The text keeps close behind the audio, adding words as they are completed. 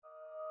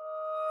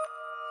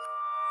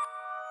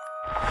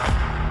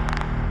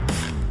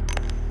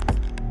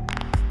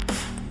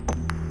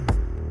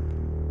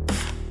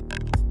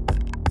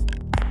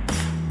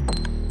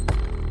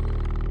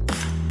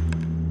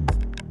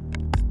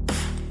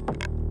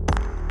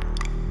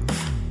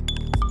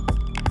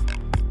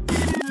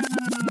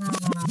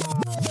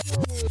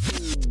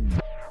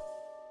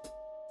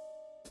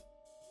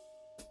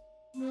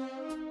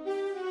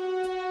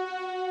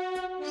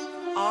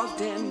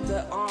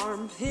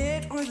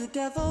or the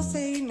devil's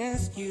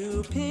anus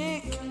you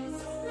pick.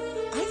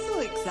 I feel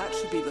like that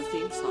should be the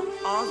theme song.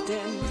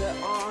 Ogden, the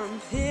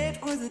armpit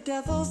or the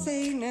devil's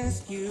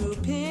anus you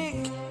pick.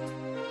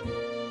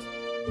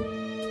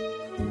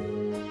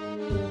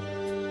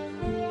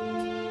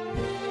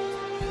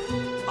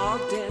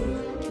 Ogden.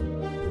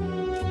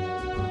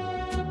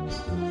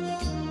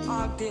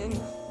 Ogden.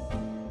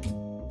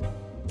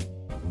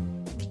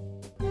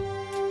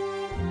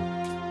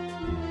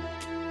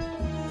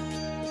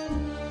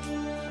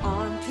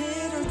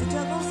 Armpit or the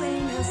devil's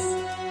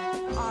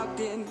anus.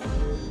 Ogden.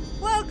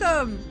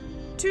 Welcome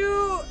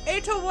to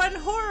 801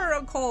 Horror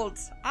Occult.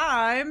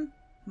 I'm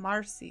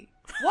Marcy.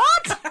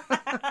 What?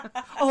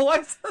 Oh,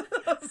 I said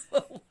that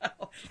so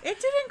loud. It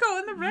didn't go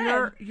in the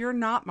red. You're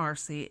not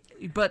Marcy,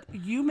 but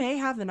you may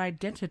have an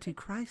identity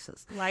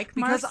crisis. Like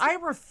because Marcy? I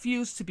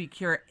refuse to be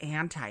your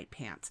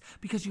anti-pants.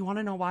 Because you want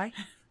to know why?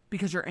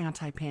 Because you're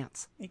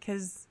anti-pants.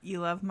 Because you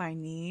love my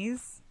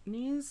knees.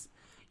 Knees,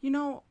 you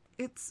know,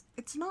 it's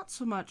not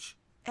so much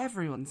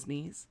everyone's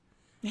knees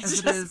It's as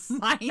it just is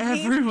my knees.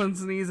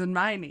 everyone's knees and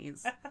my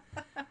knees.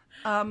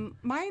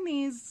 My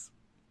knees,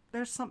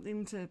 they're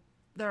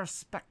a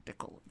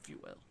spectacle, if you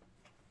will.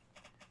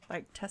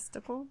 Like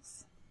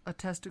testicles? A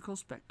testicle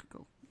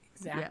spectacle.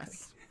 Exactly.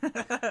 Yes.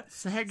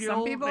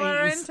 Some people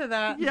are into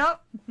that.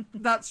 Yep,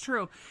 that's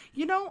true.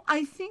 You know,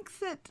 I think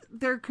that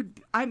there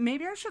could...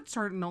 maybe I should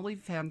start an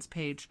OnlyFans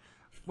page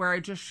where I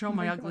just show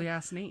my ugly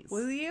ass knees.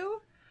 Will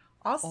you?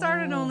 I'll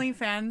start an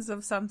OnlyFans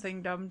of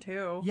something dumb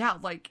too. Yeah,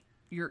 like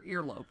your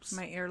earlobes.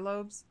 My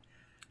earlobes.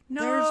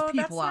 No, There's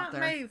people that's out not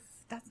there.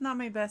 That's not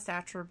my best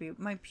attribute.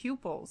 My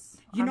pupils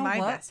You are know my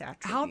what? best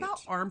attribute. How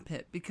about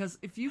armpit? Because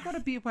if you go to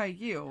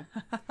BYU,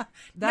 I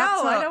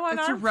that's don't want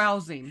it's armpit.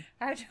 arousing.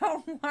 I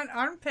don't want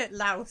armpit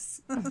louse.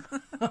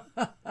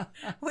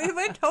 We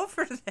went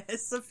over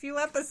this a few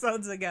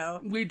episodes ago.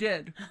 We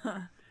did.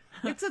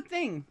 It's a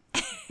thing.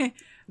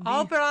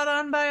 All brought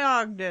on by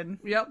Ogden.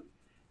 Yep.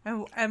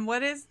 And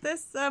what is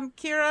this,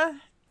 Kira?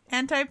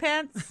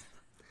 Anti-pants?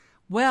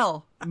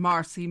 Well,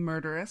 Marcy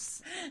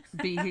Murderess,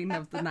 being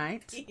of the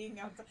night,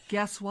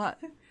 guess what?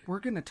 We're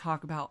going to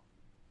talk about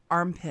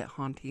armpit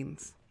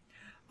hauntings.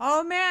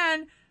 Oh,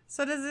 man.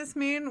 So does this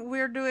mean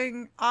we're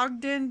doing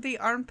Ogden the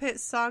Armpit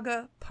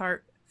Saga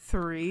Part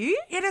 3?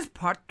 It is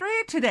part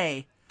 3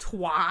 today.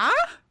 Trois?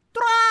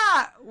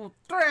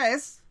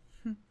 Tres.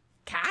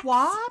 Cats?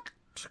 What?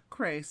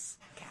 Chris.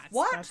 Cats.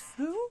 What? That's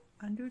Who?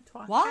 Un, deux,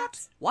 trois, What?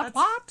 cats. What? That's-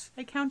 What?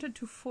 I counted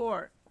to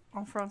 4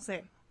 en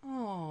français.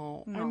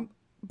 Oh, No. and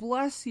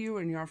bless you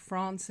and your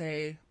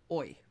Francais.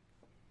 Oi.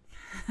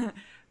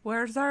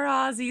 Where's our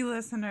Aussie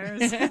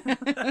listeners?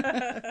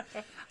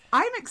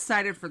 I'm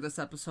excited for this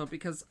episode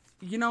because,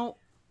 you know,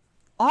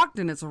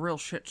 Ogden is a real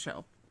shit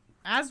show.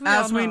 As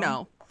we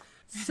know.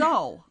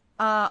 So,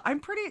 I'm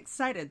pretty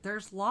excited.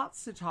 There's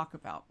lots to talk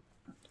about.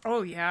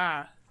 Oh,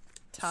 yeah.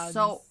 Tons.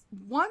 So,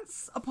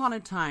 once upon a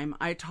time,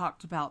 I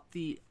talked about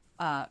the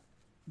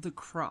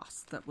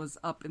cross that was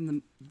up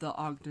in the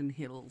Ogden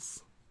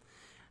Hills.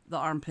 The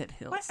Armpit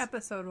Hills. What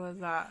episode was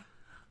that?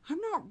 I'm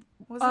not...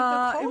 Was it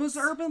the It was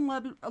cults?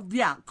 Urban...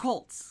 yeah,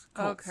 cults.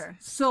 Okay.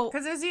 So...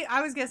 Because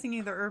I was guessing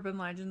either Urban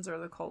Legends or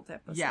the Cult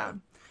episode. Yeah.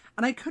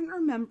 And I couldn't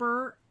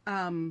remember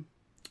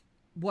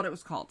what it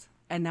was called.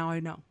 And now I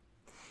know.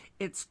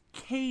 It's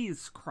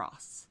Kay's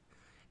Cross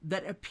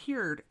that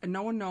appeared, and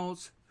no one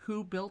knows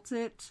who built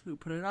it, who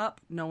put it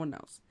up. No one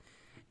knows.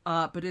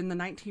 But in the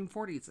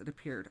 1940s, it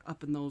appeared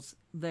up in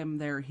them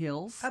there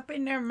hills. Up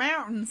in their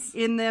mountains.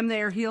 In them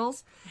there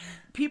hills.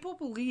 People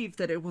believe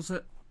that it was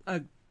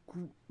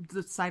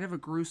the site of a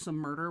gruesome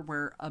murder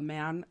where a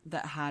man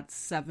that had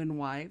 7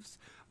 wives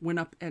went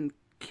up and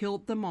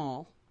killed them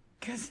all.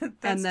 Because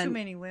that's then- too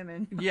many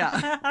women.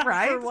 Yeah,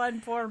 right? For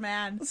one poor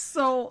man.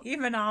 So,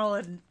 Even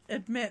I'll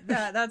admit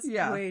that. That's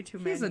yeah, way too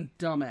many. he's a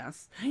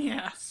dumbass.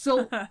 Yeah.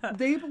 So,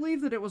 they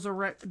believe that it was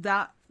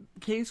that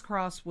Kay's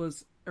Cross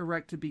was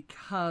erected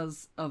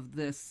because of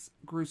this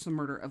gruesome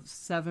murder of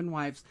 7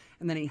 wives,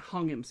 and then he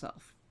hung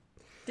himself.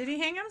 Did he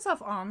hang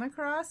himself on the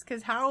cross?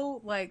 Because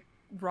how,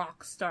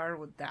 rock star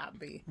would that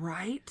be?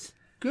 Right?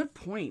 Good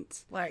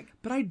point. Like,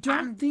 But I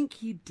don't think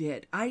he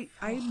did. I'm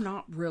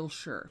not real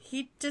sure.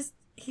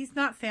 he's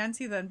not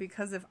fancy then,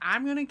 because if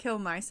I'm going to kill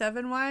my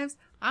 7 wives,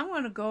 I'm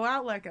going to go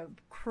out like a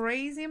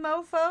crazy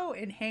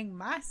mofo and hang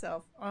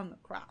myself on the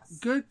cross.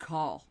 Good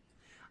call.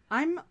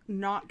 I'm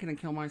not going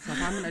to kill myself.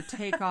 I'm going to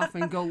take off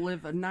and go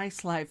live a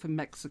nice life in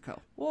Mexico.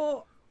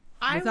 Well,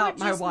 I Without would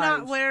my just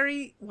not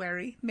wives.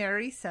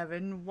 marry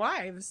 7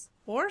 wives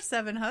or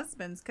 7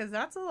 husbands, because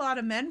that's a lot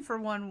of men for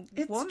one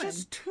It's woman.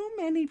 just too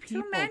many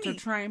people to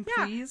try and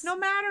please. No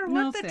matter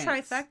No what the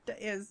thanks. trifecta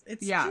is,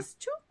 it's Yeah. just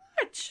too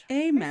much.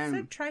 Amen. I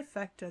said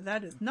trifecta.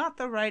 That is not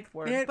the right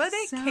word, but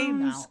it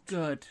came sounds out.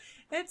 good.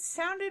 It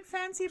sounded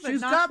fancy, but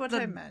She's not got what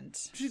the- I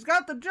meant. She's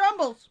got the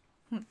jumbles.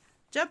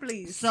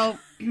 Jubblies. So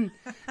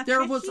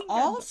there was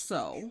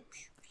also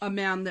a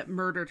man that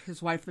murdered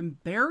his wife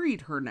and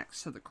buried her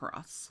next to the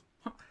cross.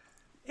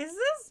 Is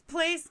this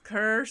place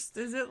cursed?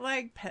 Is it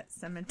like Pet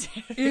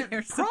Cemetery It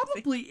or something?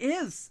 probably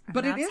is,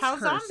 but That's it is how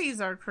cursed.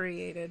 zombies are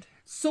created.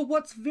 So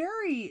what's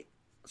very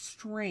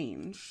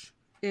strange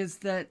is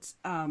that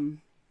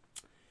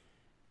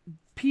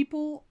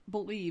people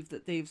believe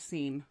that they've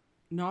seen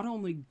not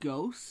only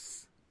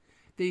ghosts,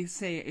 they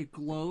say it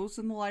glows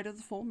in the light of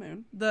the full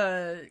moon.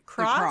 The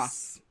cross? The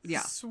cross,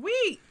 yeah.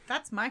 Sweet.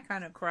 That's my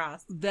kind of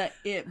cross. That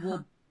it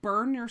will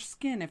burn your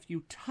skin if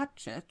you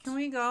touch it. Can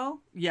we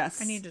go?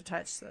 Yes. I need to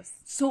touch this.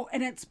 So,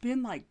 and it's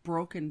been like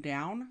broken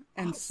down.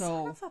 And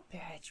Son of a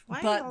bitch.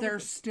 Why but there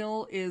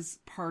still is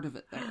part of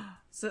it there.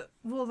 So,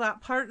 well, that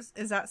part,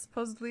 is that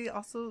supposedly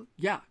also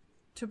Yeah.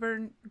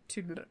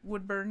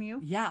 would burn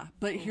you? Yeah.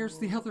 But here's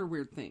the other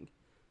weird thing.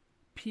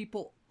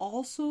 People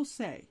also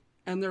say,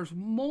 and there's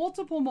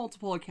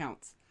multiple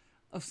accounts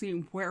of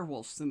seeing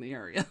werewolves in the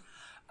area.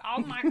 Oh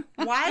my,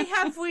 why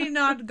have we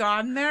not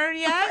gone there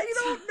yet? I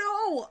don't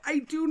know. I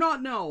do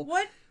not know.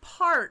 What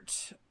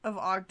part of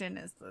Ogden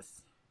is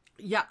this?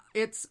 Yeah,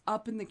 it's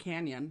up in the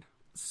canyon.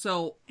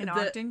 So In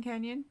Ogden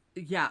Canyon?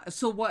 Yeah.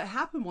 So what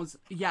happened was,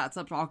 yeah, it's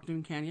up to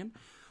Ogden Canyon.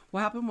 What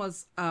happened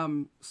was,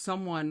 the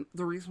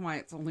reason why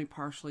it's only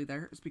partially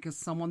there is because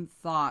someone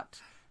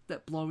thought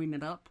that blowing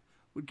it up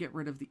would get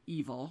rid of the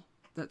evil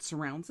that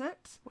surrounds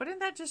it. Wouldn't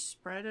that just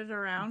spread it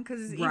around?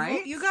 Because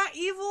Right? You got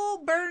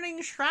evil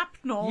burning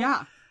shrapnel.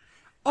 Yeah.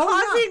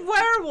 Causing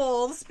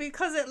werewolves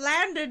because it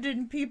landed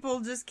and people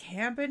just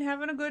camping,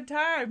 having a good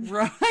time.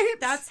 Right?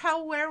 That's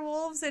how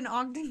werewolves in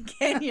Ogden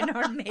Canyon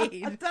are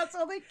made. That's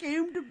how they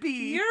came to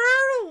be.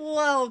 You're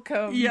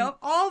welcome. Yep.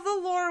 All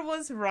the lore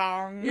was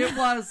wrong. It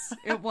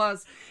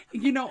was.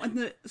 You know,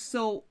 and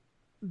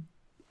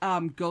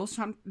Ghost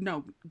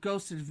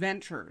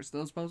Adventures,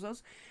 those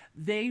bozos,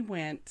 they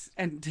went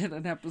and did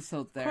an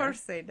episode there. Of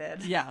course they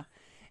did. Yeah.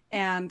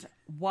 And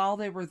while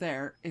they were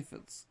there, if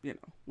it's,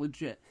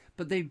 legit,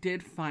 but they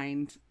did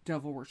find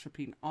devil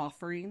worshipping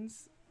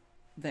offerings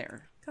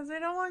there. Because they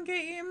don't want to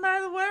get eaten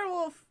by the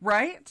werewolf.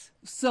 Right?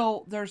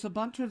 So there's a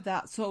bunch of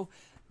that. So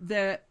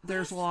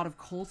there's a lot of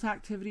cult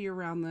activity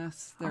around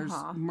this. There's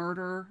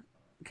murder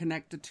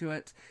connected to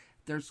it.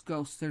 There's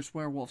ghosts. There's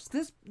werewolves.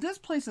 This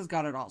place has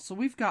got it all. So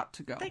we've got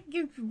to go.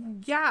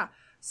 Yeah.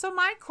 So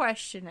my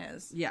question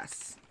is.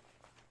 Yes.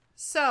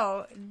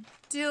 So,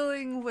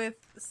 dealing with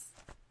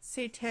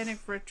satanic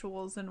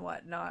rituals and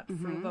whatnot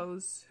for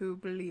those who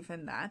believe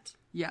in that.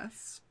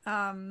 Yes.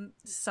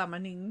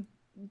 Summoning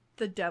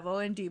the devil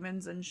and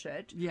demons and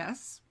shit.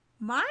 Yes.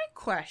 My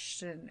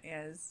question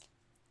is,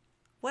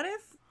 what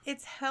if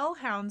it's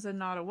hellhounds and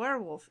not a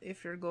werewolf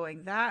if you're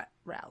going that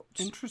route?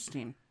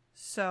 Interesting.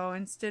 So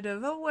instead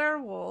of a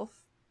werewolf,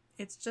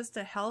 it's just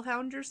a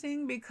hellhound you're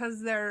seeing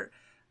because they're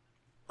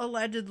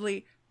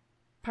allegedly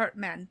part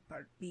man,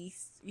 part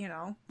beast,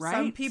 Right.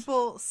 Some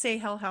people say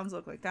hellhounds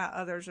look like that.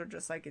 Others are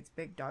just like, it's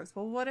big dogs.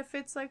 Well, what if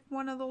it's like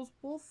one of those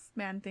wolf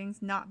man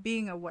things, not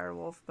being a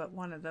werewolf, but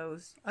one of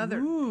those other...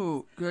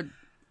 Ooh, good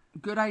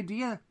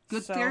idea.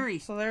 Good theory.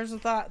 So there's a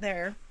thought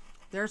there.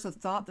 There's a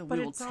thought that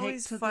we will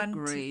take to the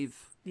grave.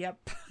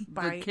 Yep.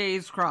 The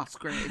Kay's Cross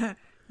grave.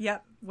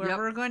 Yep. Where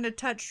we're going to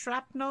touch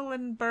shrapnel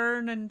and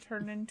burn and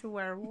turn into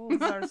werewolves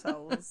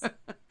ourselves.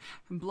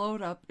 And blow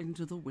it up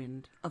into the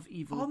wind of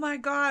evil. Oh my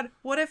god.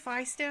 What if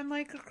I stand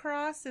like a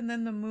cross and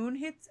then the moon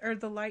hits, or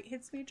the light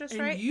hits me just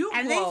right?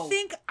 And they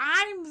think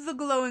I'm the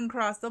glowing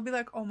cross. They'll be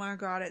like, oh my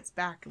god, it's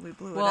back and we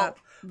blew it up.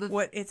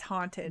 It's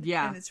haunted.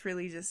 Yeah. And it's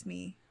really just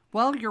me.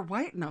 Well, you're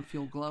white enough,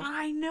 you'll glow.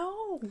 I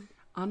know.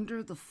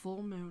 Under the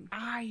full moon.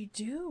 I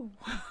do.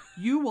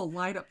 You will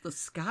light up the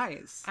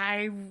skies.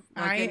 I am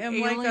like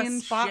a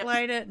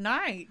spotlight at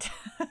night.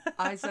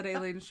 I said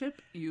alien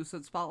ship. You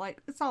said spotlight.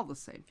 It's all the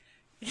same.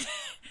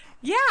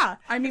 Yeah.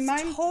 I mean,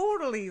 mine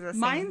totally the same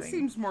Mine thing.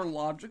 seems more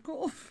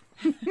logical.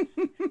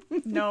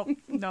 Nope.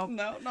 No,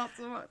 not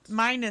so much.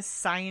 Mine is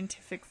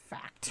scientific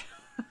fact.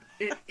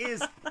 It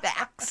is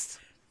facts.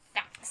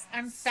 Facts.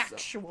 I'm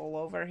factual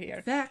over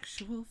here.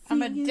 Factual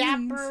I'm feelings. a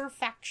dapper,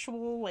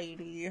 factual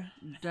lady.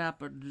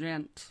 Dapper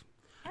gent.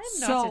 I'm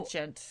not a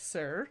gent,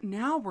 sir.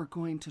 Now we're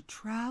going to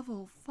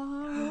travel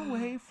far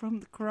away from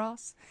the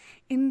cross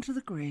into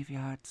the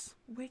graveyards.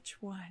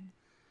 Which one?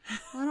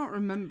 I don't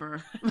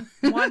remember.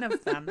 One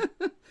of them.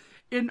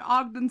 In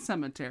Ogden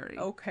Cemetery.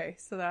 Okay,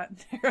 so that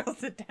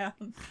narrows it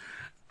down.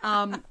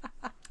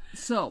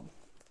 So,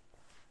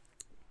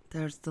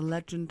 there's the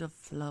legend of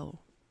Flo.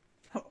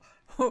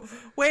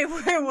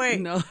 Wait.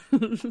 No.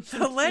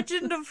 The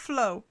legend of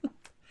Flo.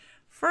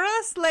 For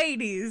us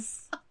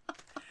ladies,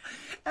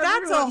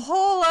 that's a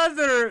whole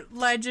other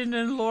legend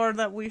and lore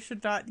that we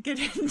should not get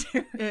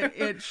into.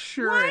 It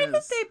sure Why is.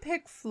 did they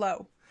pick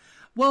Flo?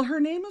 Well, her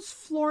name is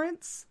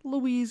Florence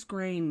Louise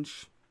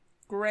Grange.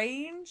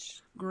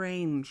 Grange?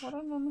 Grange. What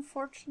an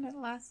unfortunate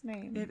last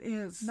name. It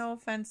is. No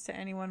offense to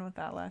anyone with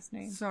that last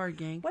name. Sorry,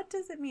 gang. What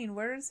does it mean?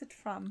 Where is it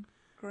from?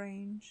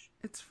 Grange.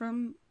 It's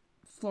from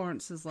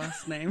Florence's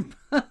last name.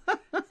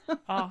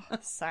 Oh,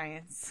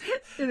 science.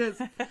 It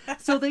is.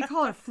 So they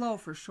call her Flo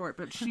for short,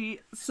 but she's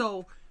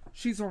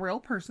a real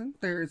person.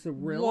 There is a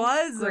real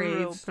Was a real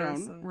gravestone,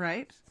 person.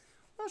 right?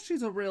 Well,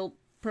 she's a real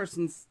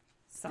person's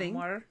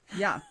Somewhere. thing.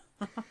 Yeah.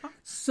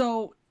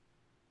 So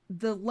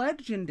the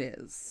legend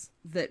is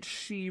that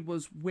she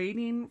was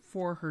waiting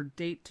for her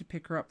date to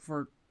pick her up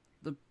for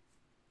the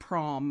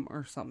prom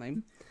or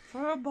something.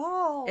 For a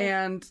ball.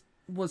 And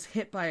was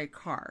hit by a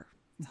car.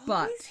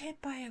 Always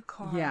hit by a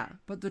car. Yeah,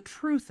 but the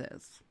truth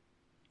is,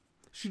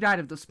 she died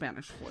of the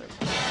Spanish flu.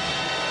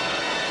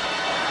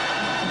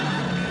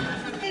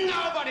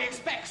 Nobody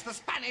expects the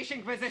Spanish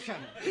Inquisition.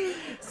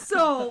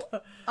 So,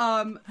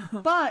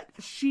 but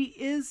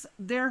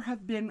there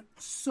have been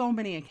so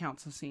many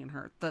accounts of seeing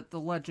her that the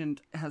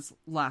legend has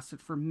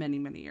lasted for many,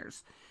 many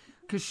years.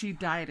 Because she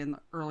died in the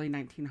early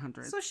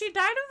 1900s. So she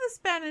died of the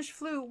Spanish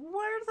flu.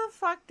 Where the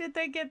fuck did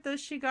they get this?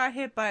 She got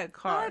hit by a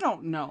car. I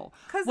don't know.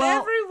 Because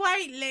every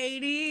white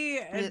lady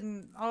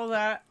and all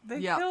that, they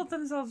Yeah. killed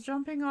themselves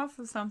jumping off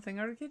of something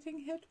or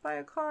getting hit by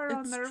a car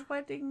on their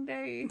wedding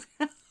day.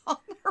 On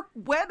her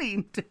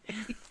wedding day.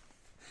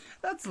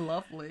 That's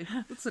lovely.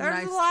 That's a There's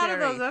nice a lot story. of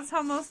those. That's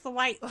how most of the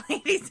white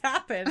ladies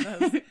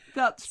happen.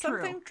 That's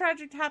Something true.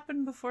 tragic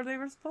happened before they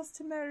were supposed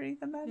to marry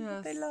the man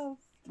that they Yes. love.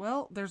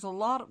 Well, there's a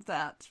lot of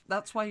that.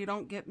 That's why you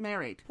don't get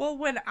married. Well,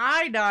 when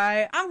I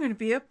die, I'm going to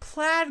be a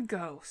plaid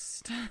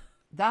ghost.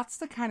 That's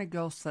the kind of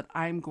ghost that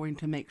I'm going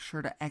to make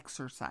sure to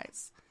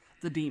exorcise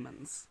the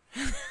demons.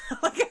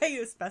 Like how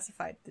you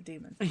specified the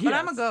demons. But Yes.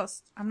 I'm a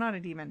ghost. I'm not a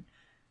demon.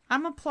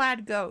 I'm a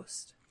plaid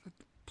ghost.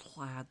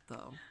 Plaid,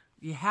 though.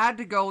 You had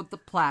to go with the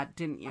plaid,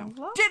 didn't you?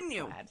 I love Didn't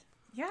you? plaid.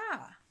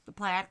 Yeah. The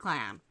plaid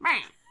clan.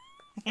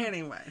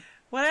 Anyway.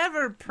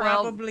 Whatever,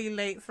 probably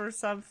late for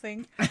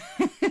something.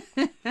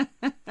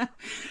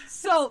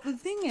 So the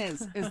thing is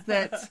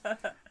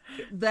that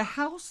the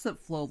house that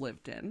Flo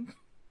lived in,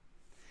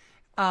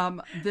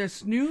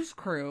 this news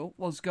crew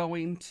was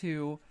going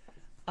to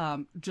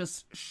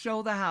just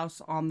show the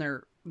house on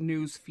their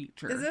news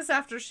feature. Is this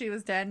after she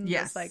was dead? And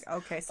Yes. just like,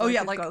 okay, so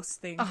yeah, a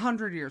ghost thing.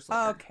 100 years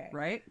later. Okay.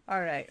 Right?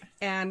 All right.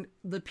 And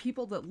the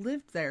people that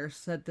lived there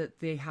said that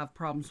they have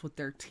problems with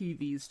their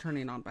TVs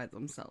turning on by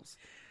themselves.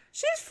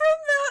 She's from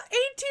the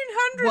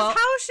 1800s. Well,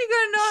 How is she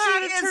going to know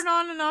how she to is- turn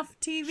on and off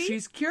TV?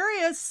 She's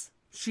curious.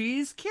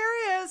 She's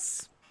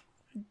curious.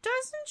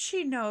 Doesn't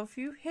she know if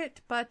you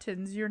hit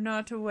buttons you're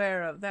not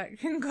aware of, that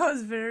can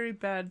cause very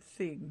bad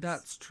things?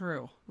 That's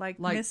true. like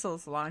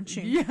missiles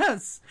launching.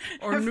 Yes.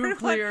 Or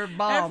nuclear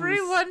bombs.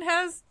 Everyone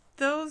has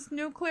those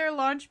nuclear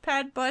launch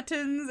pad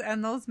buttons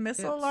and those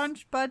missile It's-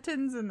 launch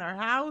buttons in their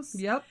house.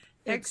 Yep.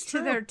 Next It's to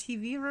true. their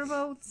TV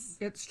remotes.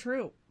 It's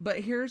true.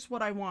 But here's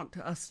what I want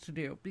us to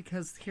do,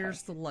 because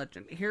here's the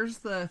legend. Here's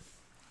the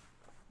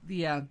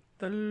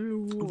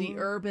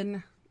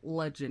urban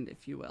legend,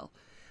 if you will,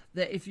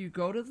 that if you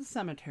go to the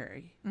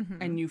cemetery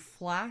and you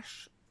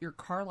flash your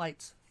car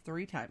lights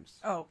 3 times.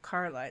 Oh,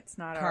 car lights,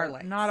 not Car our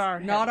lights. not our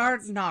Not our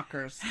headlights.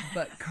 knockers,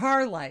 but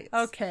car lights.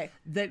 Okay.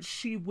 That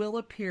she will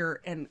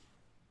appear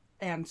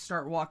and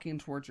start walking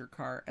towards your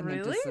car and then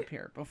Really?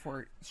 disappear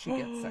before she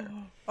gets there.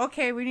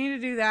 Okay, we need to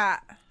do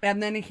that.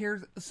 And then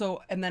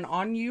and then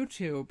on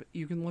YouTube,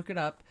 you can look it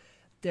up.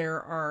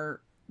 There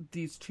are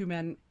these 2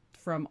 men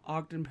from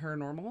Ogden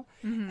Paranormal,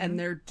 and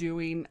they're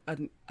doing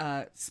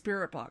a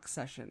spirit box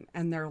session.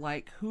 And they're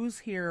like, "Who's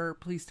here?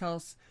 Please tell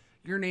us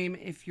your name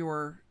if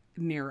you're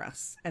near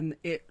us." And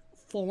it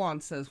full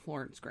on says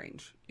Florence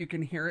Grange. You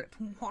can hear it.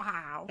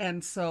 Wow.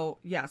 And so,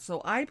 yeah,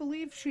 so I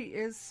believe she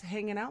is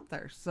hanging out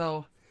there.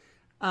 So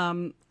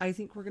I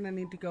think we're going to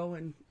need to go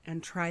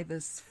and try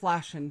this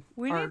flashing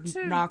We our need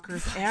to-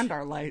 knockers and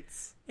our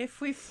lights. If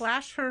we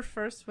flash her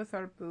first with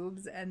our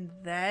boobs and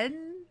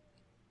then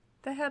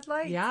the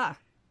headlight, Yeah.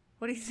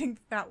 what do you think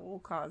that will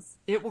cause?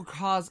 It will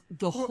cause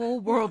the whole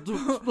world to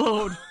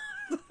explode.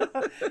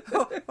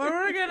 Or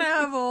we're gonna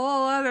have a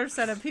whole other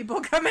set of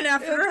people coming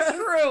after us.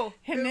 True.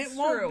 And It's it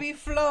won't true. be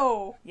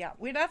Flo. Yeah,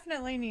 we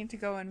definitely need to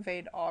go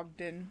invade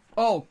Ogden.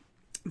 Oh,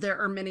 there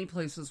are many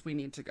places we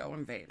need to go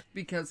invade.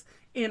 Because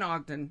in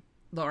Ogden,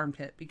 the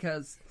armpit,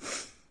 because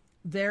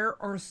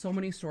there are so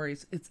many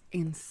stories. It's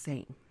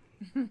insane.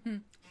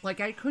 Like,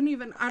 I don't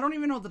even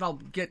know that I'll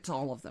get to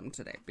all of them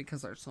today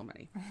because there's so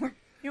many.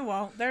 You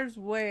won't. There's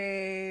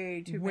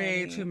way too many.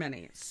 Way too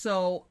many.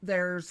 So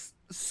there's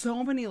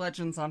so many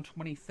legends on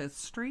 25th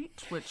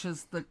Street, which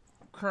is the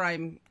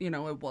crime, it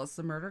was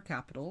the murder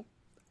capital.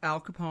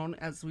 Al Capone,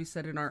 as we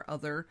said in our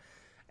other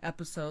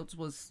episodes,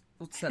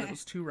 said it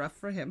was too rough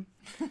for him.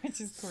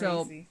 Which is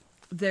So crazy.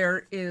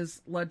 there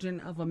is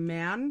legend of a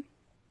man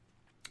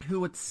who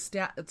would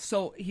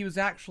so he was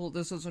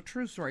this is a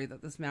true story,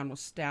 that this man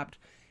was stabbed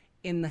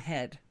in the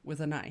head with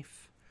a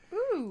knife.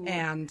 Ooh.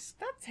 And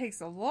that takes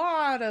a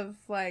lot of,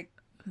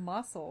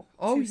 muscle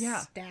to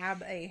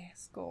stab a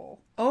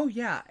skull. oh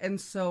yeah, and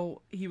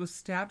so he was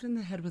stabbed in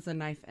the head with a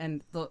knife,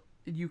 and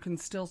you can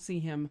still see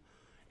him,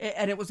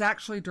 and it was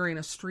actually during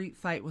a street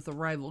fight with a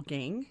rival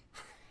gang,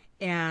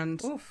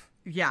 and Oof.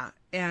 yeah,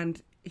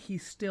 and he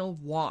still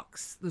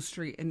walks the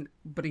street,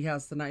 but he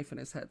has the knife in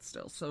his head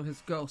still, so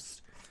his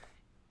ghost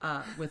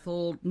with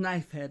old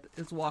knife head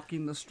is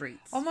walking the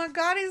streets. Oh my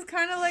god, he's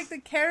kind of like the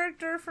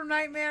character from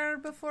Nightmare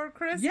Before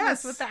Christmas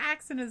Yes. with the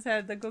axe in his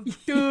head that goes,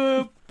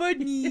 duh,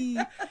 bunny.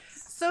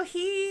 So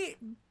he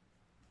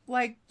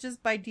like,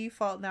 just by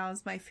default now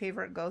is my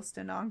favorite ghost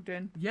in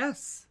Ogden.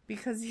 Yes.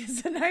 Because he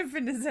has a knife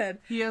in his head.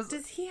 He has...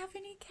 Does he have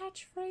any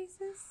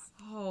catchphrases?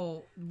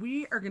 Oh,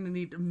 we are going to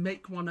need to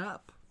make one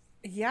up.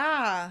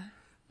 Yeah.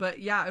 But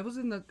yeah, it was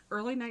in the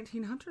early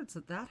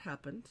 1900s that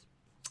happened.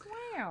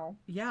 Wow.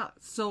 Yeah,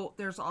 so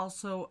there's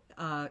also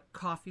a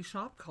coffee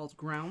shop called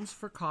Grounds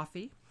for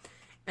Coffee,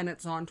 and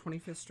it's on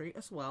 25th Street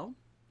as well.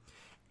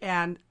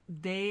 And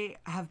they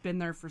have been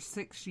there for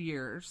 6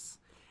 years,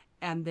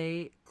 and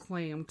they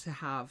claim to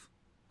have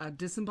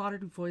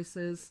disembodied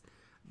voices.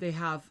 They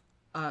have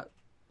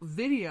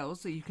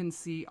videos that you can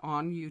see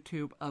on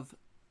YouTube of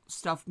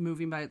stuff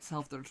moving by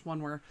itself. There's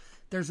one where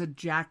there's a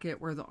jacket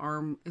where the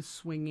arm is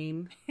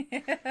swinging,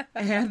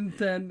 and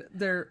then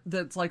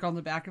that's like on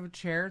the back of a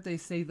chair. They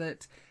say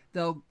that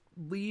they'll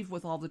leave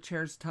with all the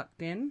chairs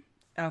tucked in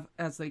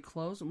as they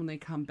close, and when they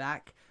come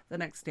back the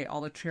next day, all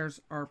the chairs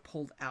are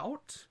pulled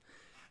out.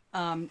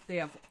 They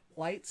have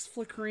lights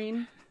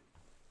flickering.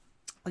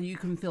 You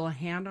can feel a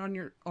hand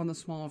on the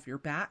small of your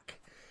back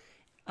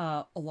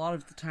a lot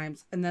of the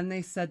times. And then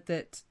they said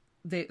that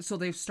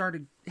they've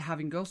started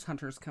having ghost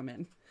hunters come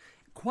in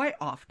quite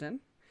often.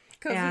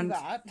 Because of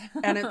that.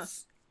 And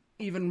it's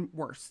even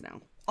worse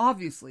now.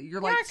 Obviously,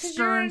 you're like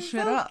stirring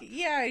shit up.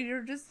 Yeah,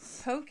 you're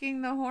just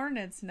poking the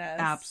hornet's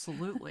nest.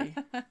 Absolutely.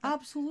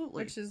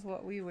 Absolutely. Which is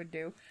what we would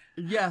do.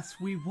 Yes,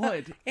 we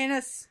would. In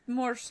a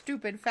more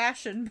stupid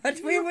fashion,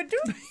 but we would do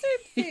the same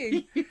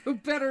thing. You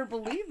better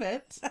believe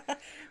it.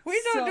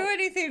 We don't do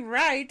anything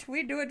right.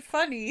 We do it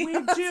funny.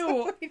 We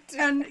do.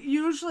 And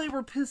usually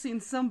we're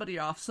pissing somebody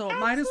off, so it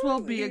might as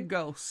well be a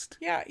ghost.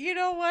 Yeah,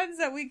 ones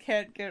that we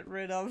can't get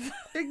rid of.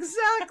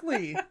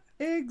 Exactly.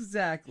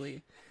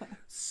 Exactly.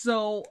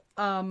 So,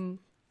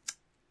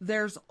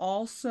 there's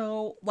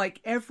also,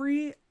 like,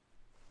 every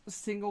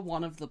single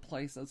one of the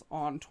places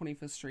on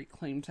 25th Street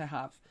claim to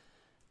have,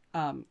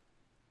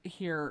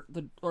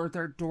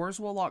 their doors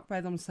will lock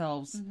by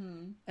themselves,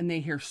 and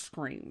they hear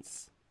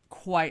screams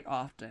quite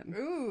often.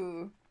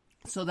 Ooh.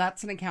 So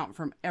that's an account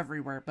from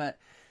everywhere, but,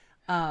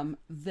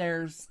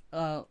 there's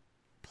a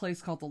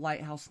place called the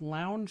Lighthouse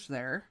Lounge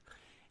there,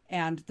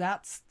 and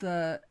that's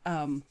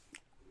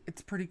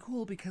it's pretty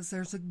cool because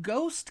there's a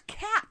ghost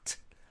cat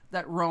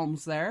that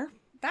roams there.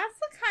 That's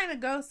the kind of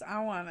ghost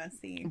I want to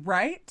see.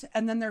 Right?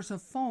 And then there's a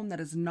phone that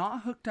is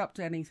not hooked up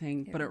to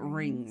anything, but it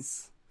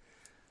rings.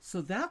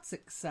 So that's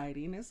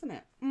exciting, isn't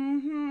it?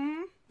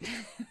 Mm-hmm.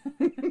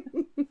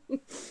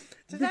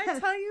 Did I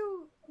tell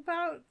you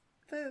about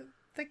the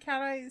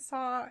cat I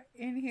saw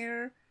in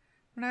here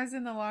when I was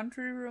in the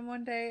laundry room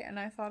one day, and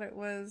I thought it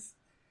was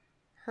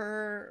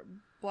her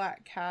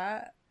black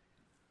cat,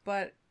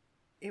 but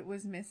it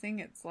was missing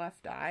its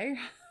left eye.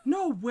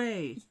 No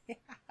way. Yeah.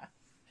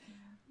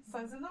 So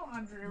I was in the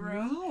laundry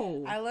room.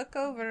 No. I look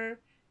over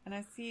and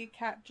I see a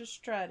cat just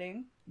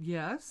strutting.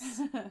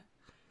 Yes.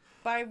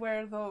 By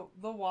where the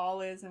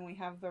wall is, and we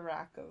have the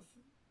rack of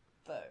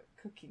the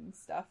cooking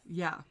stuff.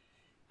 Yeah.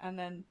 And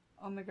then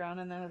on the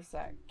ground, and then there's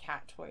that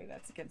cat toy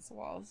that's against the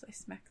wall as I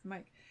smack the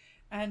mic.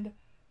 And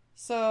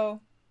so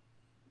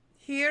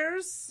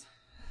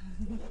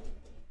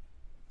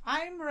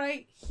I'm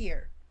right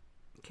here.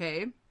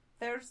 Okay.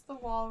 There's the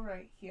wall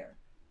right here.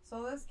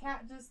 So this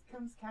cat just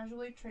comes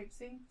casually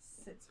traipsing,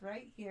 sits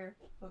right here,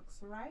 looks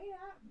right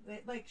at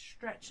it, like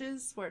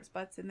stretches where its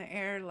butt's in the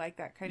air, like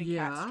that kind of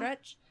cat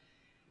stretch.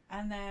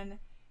 And then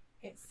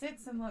it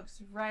sits and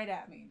looks right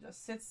at me.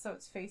 Just sits so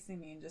it's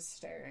facing me and just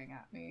staring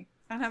at me.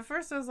 And at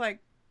first I was like,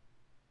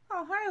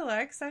 "Oh, hi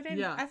Lex. I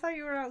thought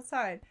you were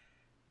outside."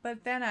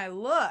 But then I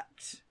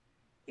looked.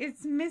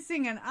 It's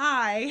missing an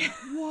eye.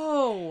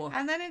 Whoa.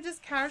 And then it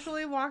just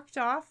casually walked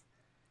off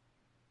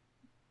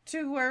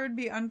to where it would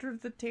be under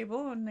the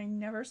table, and I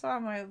never saw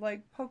him.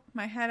 I poked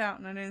my head out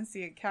and I didn't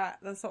see a cat.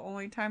 That's the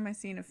only time I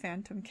seen a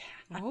phantom cat.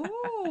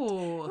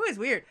 Oh. It was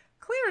weird.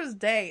 Clear as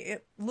day,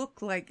 it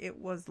looked like it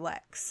was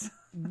Lex.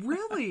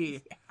 Really?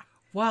 Yeah.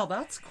 Wow,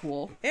 that's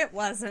cool. It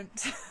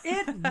wasn't.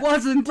 It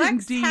wasn't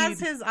Lex indeed. has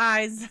his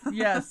eyes.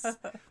 Yes.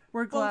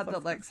 We're glad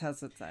that Lex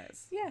has its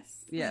eyes.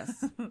 Yes.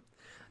 Yes.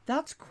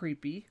 That's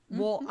creepy.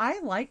 Well,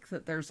 I like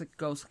that there's a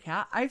ghost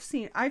cat. I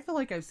feel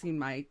like I've seen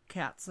my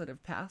cats that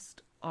have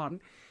passed on.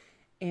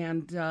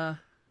 And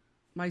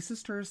my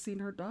sister has seen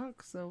her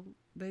dog, so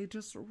they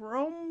just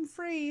roam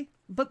free.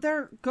 But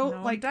they're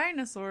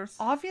dinosaurs.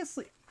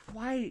 Obviously,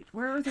 why?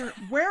 Where are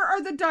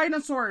the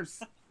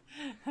dinosaurs?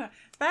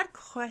 That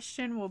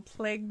question will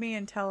plague me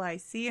until I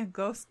see a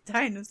ghost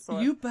dinosaur.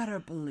 You better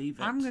believe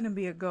it. I'm gonna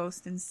be a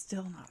ghost and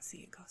still not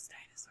see a ghost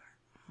dinosaur.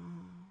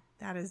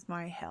 That is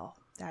my hell.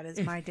 That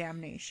is my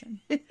damnation.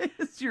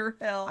 It's your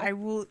hell. I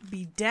will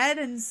be dead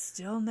and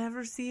still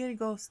never see a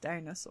ghost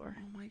dinosaur.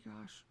 Oh my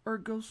gosh. Or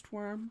a ghost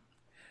worm.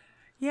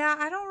 Yeah,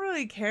 I don't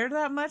really care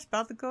that much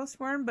about the ghost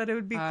worm, but it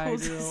would be cool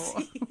to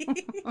see.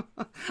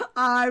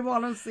 I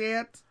want to see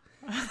it.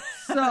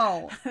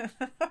 So,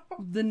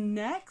 the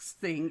next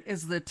thing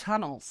is the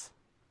tunnels.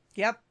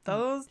 Yep,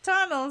 those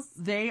tunnels.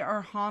 They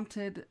are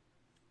haunted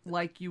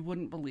like you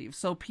wouldn't believe.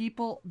 So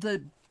people,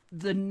 the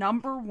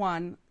number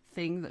one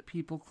thing that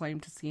people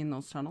claim to see in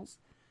those tunnels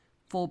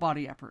full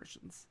body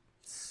apparitions.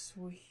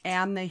 Sweet.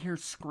 And they hear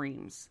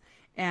screams.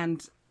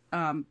 And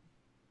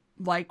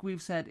like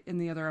we've said in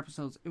the other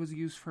episodes, it was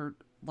used for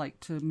like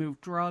to move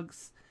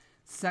drugs,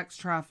 sex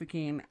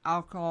trafficking,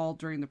 alcohol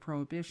during the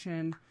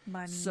Prohibition.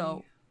 Money.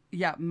 So,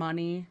 yeah,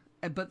 money.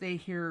 But they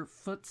hear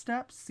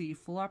footsteps, see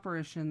full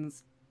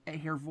apparitions, and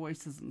hear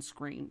voices and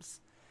screams.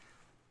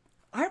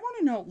 I want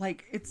to know,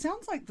 like, it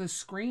sounds like the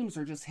screams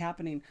are just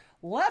happening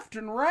left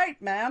and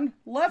right, man.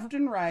 Left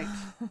and right.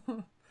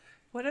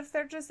 What if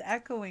they're just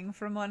echoing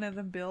from one of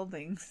the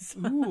buildings?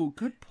 Ooh,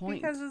 good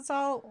point. Because it's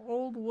all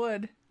old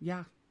wood.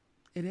 Yeah,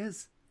 it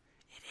is.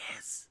 It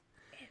is.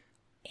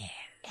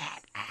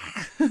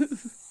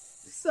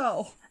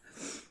 So,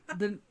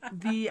 the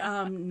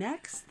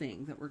next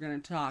thing that we're going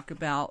to talk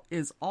about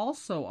is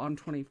also on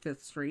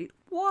 25th Street.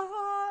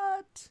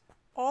 What?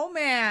 Oh,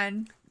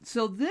 man.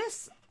 So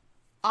this,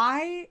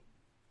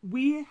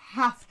 we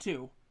have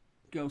to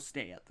go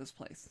stay at this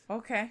place.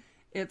 Okay.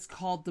 It's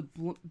called the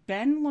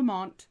Ben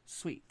Lamont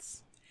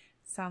Suites.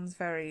 Sounds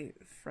very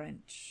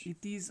French.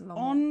 It is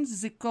on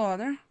the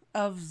corner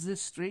of the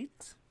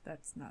street.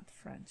 That's not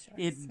French.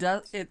 It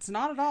does. It's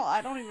not at all.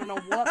 I don't even know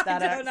what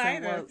that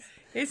accent was.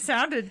 It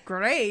sounded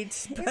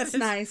great, but It's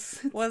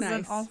nice. It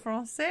wasn't en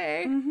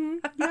français. Mm-hmm.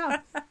 Yeah,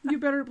 you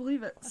better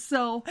believe it.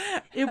 So,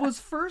 it was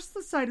first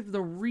the site of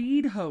the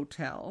Reed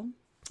Hotel,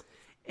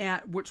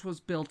 which was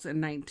built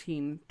in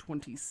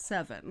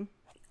 1927.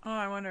 Oh,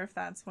 I wonder if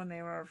that's when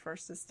they were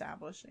first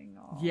establishing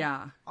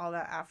all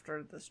that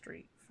after the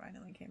street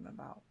finally came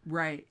about.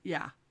 Right,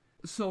 yeah.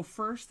 So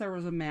first there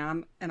was a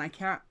man, and I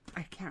can't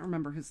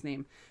remember his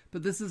name,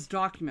 but this is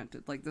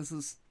documented. Like, this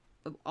is,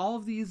 all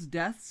of these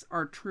deaths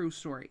are true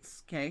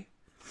stories, okay?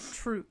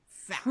 True.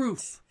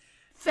 Proof.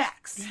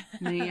 Facts,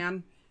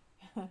 man.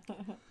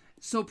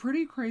 So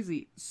pretty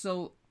crazy.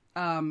 So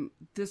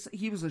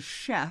he was a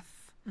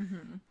chef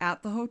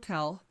at the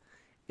hotel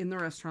in the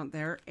restaurant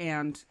there,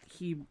 and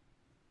he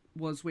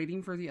was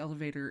waiting for the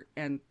elevator,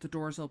 and the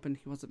doors opened.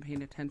 He wasn't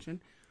paying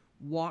attention.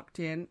 Walked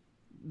in,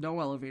 no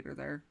elevator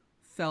there.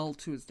 Fell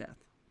to his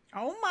death.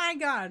 Oh my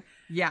God.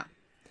 Yeah.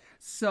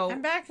 So.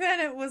 And back then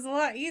it was a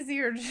lot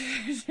easier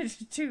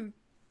to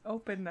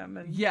open them.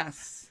 And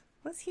yes.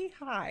 Was he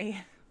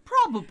high?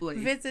 Probably.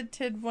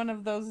 Visited one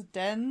of those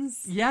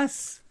dens?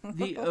 Yes.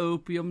 The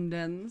opium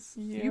dens.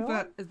 Yeah. You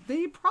bet.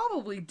 They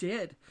probably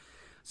did.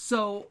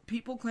 So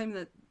people claim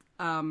that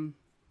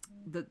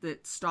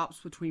that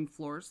stops between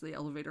floors, the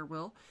elevator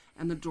will,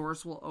 and the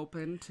doors will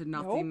open to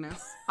nothingness.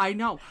 Nope. I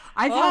know.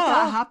 I've had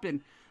that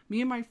happen. Me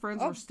and my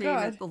friends were staying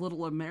at the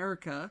Little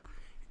America.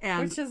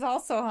 Which is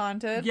also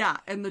haunted. Yeah,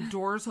 and the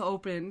doors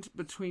opened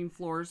between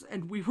floors,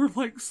 and we were,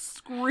 like,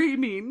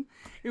 screaming.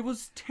 It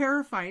was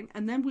terrifying.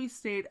 And then we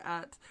stayed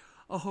at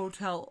a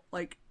hotel,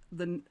 like,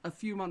 a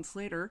few months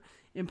later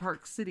in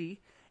Park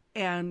City,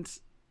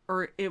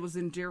 or it was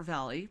in Deer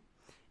Valley,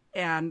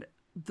 and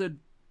the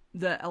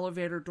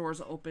elevator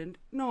doors opened.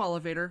 No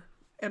elevator.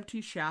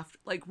 Empty shaft.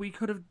 Like, we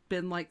could have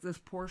been like this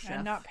poor chef.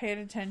 And not paid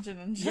attention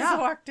and just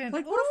walked in.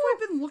 Like, what if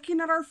we've been looking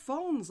at our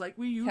phones like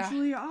we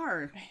usually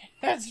are?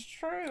 That's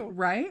true.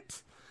 Right?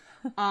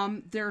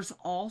 There's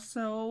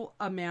also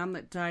a man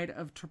that died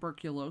of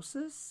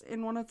tuberculosis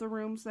in one of the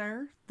rooms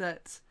there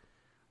that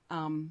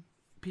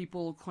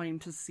people claim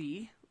to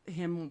see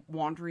him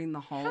wandering the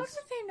halls. How do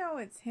they know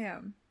it's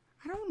him?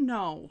 I don't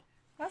know.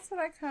 That's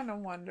what I kind of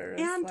wonder.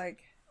 And,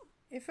 like,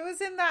 if it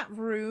was in that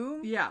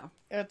room, yeah,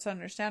 it's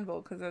understandable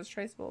because it's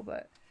traceable,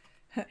 but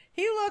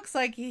he looks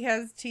like he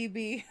has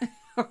TB.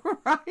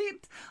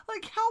 Right?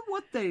 Like, how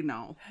would they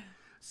know?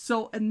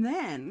 So, and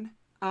then,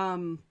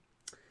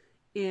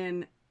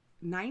 in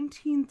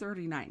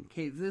 1939,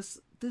 okay,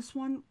 this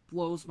one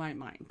blows my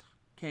mind,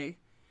 okay?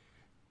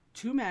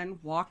 Two men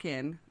walk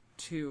in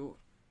to,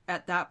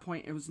 at that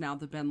point, it was now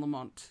the Ben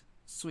Lamont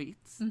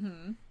Suites.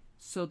 Mm-hmm.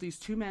 So these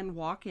two men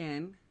walk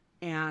in,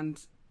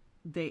 and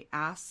they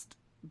asked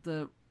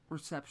the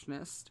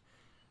receptionist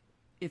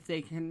if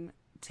they can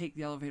take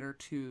the elevator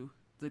to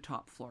the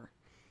top floor,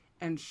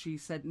 and she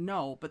said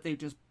no, but they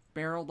just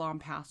barreled on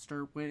past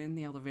her, went in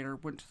the elevator,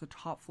 went to the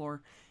top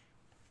floor,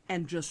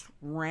 and just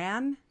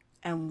ran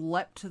and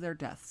leapt to their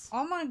deaths.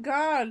 Oh my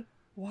God.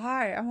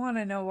 Why? I want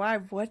to know why.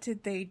 What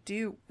did they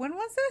do? When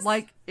was this?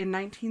 Like in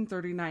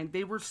 1939.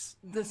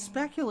 The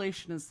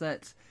speculation is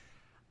that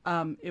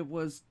it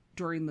was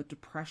during the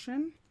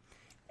Depression,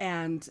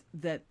 and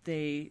that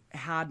they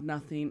had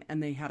nothing,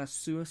 and they had a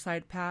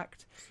suicide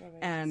pact,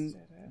 and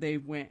they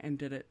went and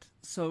did it.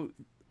 So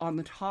on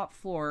the top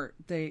floor,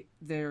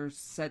 they're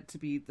said to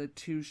be the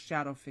two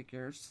shadow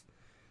figures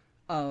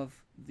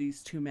of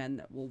these two men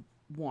that will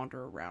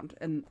wander around,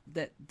 and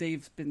that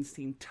they've been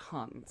seen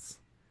tons.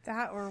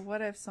 That, or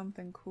what if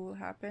something cool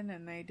happened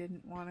and they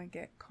didn't want to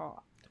get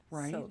caught?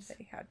 Right. So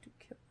they had to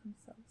kill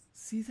themselves.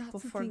 See, that's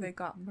before the thing. they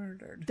got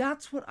murdered.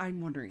 That's what I'm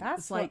wondering.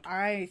 That's it's like, what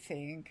I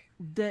think.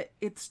 That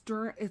it's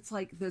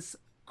like this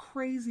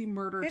crazy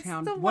murder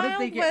town. It's the what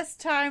Wild did they West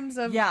times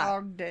of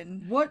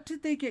Ogden. What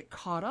did they get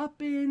caught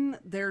up in?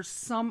 There's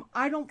some.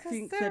 I don't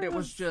think that it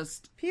was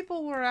just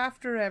people were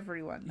after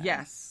everyone. Then.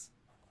 Yes,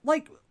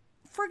 like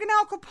friggin'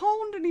 Al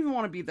Capone didn't even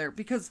want to be there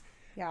because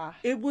Yeah.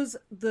 it was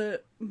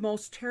the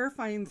most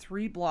terrifying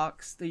 3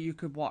 blocks that you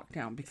could walk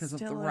down because of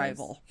Still the is.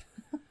 rival.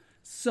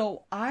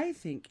 So I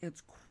think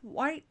it's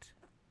quite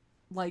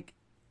like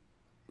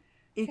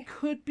it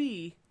could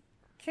be.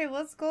 Okay,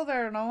 let's go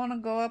there, and I want to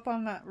go up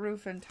on that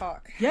roof and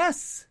talk.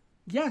 Yes.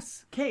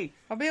 Okay.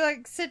 I'll be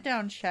like, sit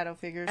down, shadow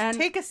figures. And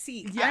Take a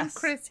seat. yes, I'm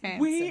Chris Hansen.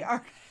 we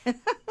are.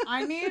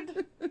 I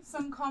need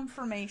some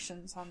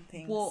confirmations on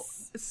things. Well,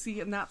 see,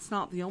 and that's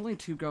not the only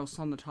 2 ghosts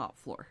on the top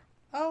floor.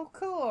 Oh,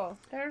 cool.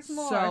 There's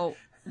more. So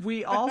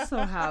we also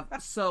have.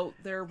 So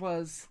there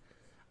was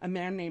a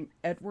man named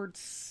Edward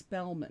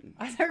Spellman.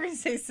 I thought you were going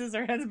to say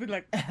Scissorhands and be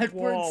like,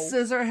 Edward whoa.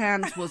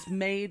 Scissorhands was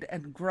made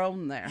and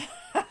grown there.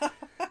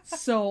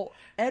 So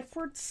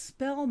Edward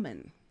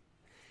Spellman,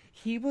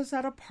 he was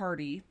at a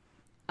party,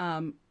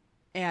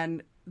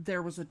 and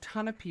there was a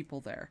ton of people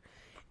there.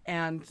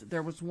 And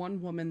there was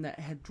one woman that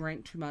had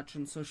drank too much,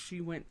 and so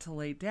she went to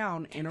lay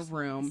down in a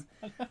room.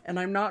 And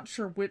I'm not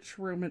sure which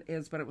room it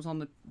is, but it was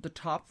on the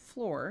top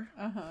floor.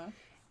 Uh-huh.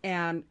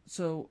 And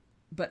so,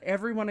 but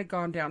everyone had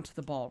gone down to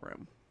the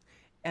ballroom.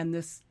 And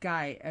this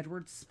guy,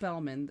 Edward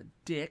Spellman, the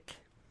dick,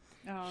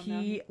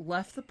 he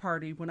left the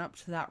party, went up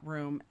to that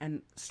room,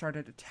 and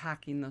started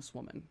attacking this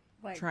woman,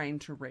 Like- trying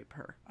to rape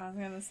her. I was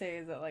going to say,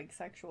 is it like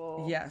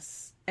sexual?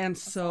 Yes. And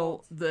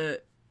so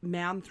the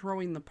man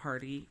throwing the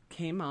party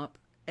came up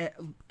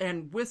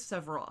and with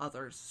several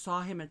others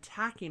saw him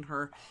attacking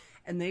her,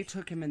 and they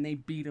took him and they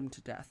beat him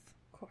to death.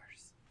 Of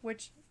course.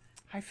 Which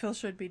I feel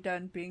should be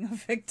done being a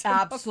victim.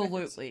 of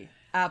it.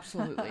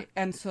 Absolutely.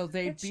 And so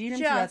they It's beat him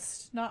to death.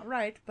 just, not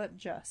right, but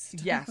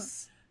just.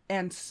 Yes.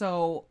 And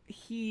so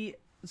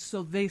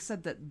they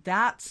said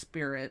that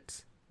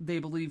spirit they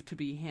believe to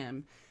be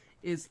him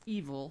is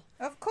evil.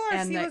 Of course,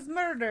 And he that- was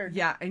murdered.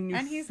 Yeah, and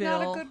he's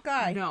not a good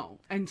guy. No.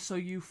 And so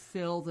you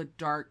feel the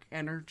dark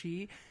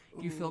energy.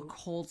 You feel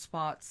cold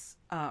spots.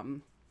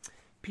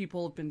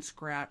 People have been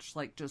scratched,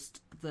 like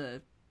just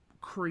the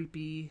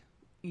creepy,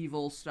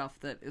 evil stuff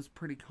that is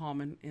pretty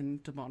common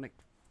in demonic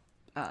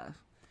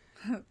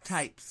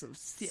types of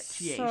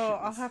situations. So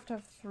I'll have to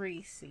have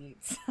 3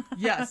 seats.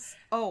 Yes.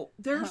 Oh,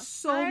 there's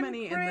so I'm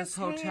many in this Chris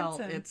hotel.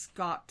 Hansen. It's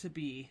got to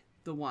be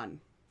the one.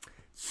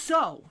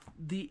 So,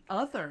 the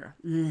other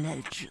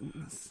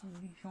legends.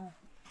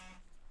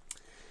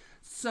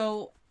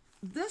 So,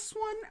 this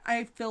one,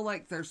 I feel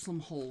like there's some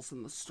holes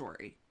in the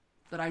story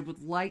that I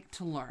would like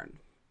to learn.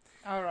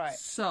 All right.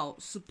 So,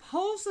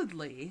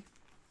 supposedly,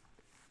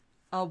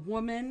 a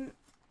woman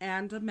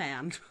and a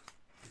man,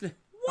 a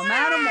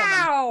man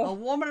and a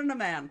woman and a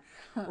man,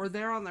 were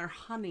there on their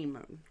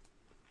honeymoon.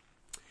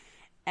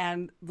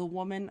 And the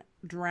woman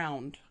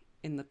drowned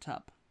in the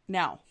tub.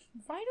 Now,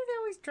 Why do they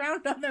always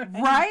drown on their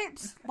head? right?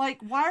 Like,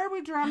 why are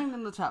we drowning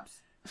in the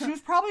tubs? She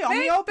was probably on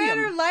Make the opium.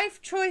 better life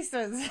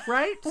choices.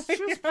 Right? She was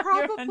You're on your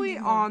probably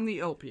honeymoon. on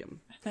the opium.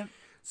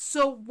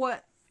 So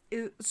what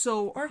is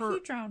Or he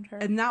drowned her.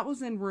 and that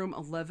was in room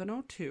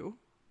 1102.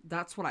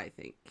 That's what I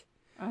think.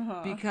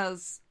 Uh-huh.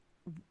 Because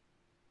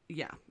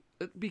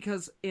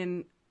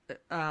in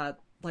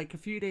like a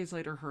few days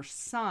later, her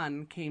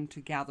son came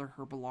to gather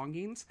her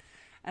belongings,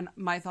 and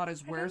my thought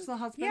is, where's the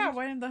husband? Yeah,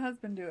 why didn't the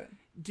husband do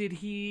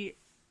it?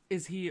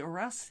 Is he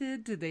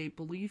arrested? Did they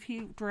believe he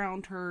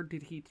drowned her?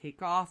 Did he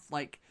take off?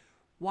 Like,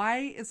 why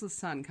is the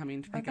son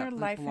coming to Are pick there up the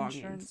life belongings?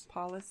 insurance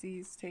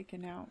policies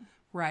taken out?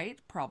 Right,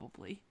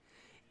 probably.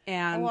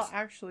 And Well,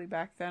 actually,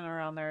 back then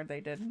around there,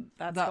 they didn't.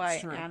 That's That's why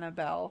true.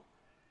 Annabelle,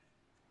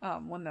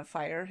 when the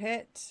fire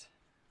hit,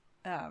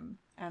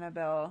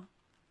 Annabelle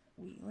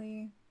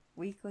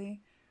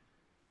Weekly,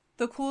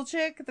 the cool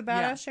chick, the badass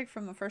Yeah. chick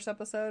from the first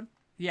episode,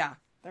 yeah,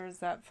 there was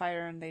that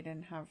fire and they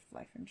didn't have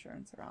life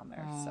insurance around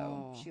there,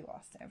 so Oh. she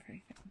lost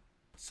everything.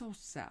 so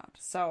sad,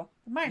 So,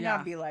 there might Yeah.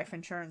 not be life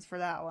insurance for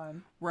that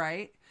one.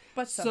 right?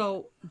 But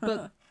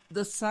But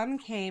the son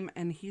came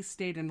and he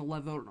stayed in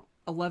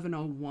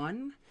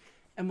 1101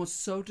 and was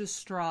so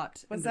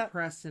distraught Was and that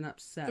depressed and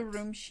upset. the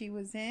room she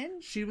was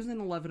in? She was in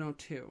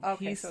 1102.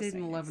 Okay, He so stayed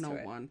in staying next to it.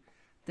 1101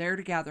 there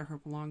to gather her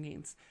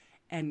belongings.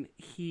 And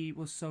he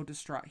was so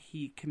distraught,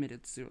 he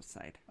committed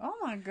suicide. Oh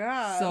my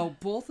god. So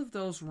both of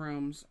those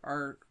rooms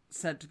are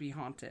said to be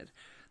haunted.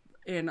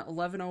 In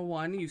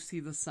 1101, you see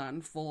the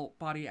son, full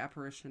body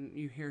apparition.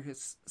 You hear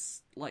his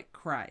like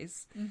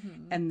cries.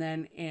 Mm-hmm. And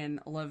then in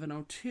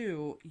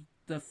 1102,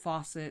 the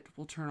faucet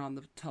will turn on,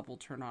 the tub will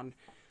turn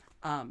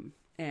on,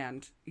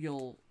 and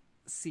you'll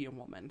see a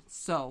woman.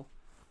 So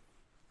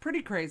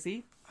pretty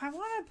crazy. I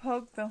want to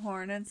poke the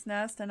hornet's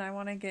nest and I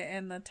want to get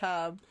in the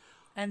tub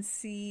and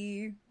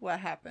see what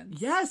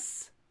happens.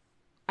 Yes,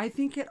 I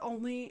think it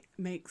only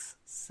makes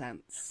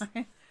sense.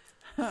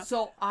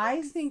 So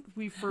I think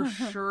we for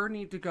sure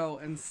need to go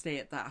and stay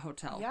at that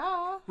hotel.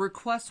 Yeah.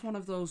 Request one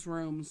of those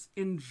rooms.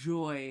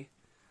 Enjoy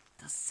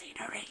the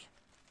scenery.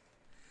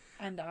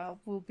 And I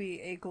will be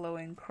a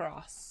glowing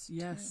cross.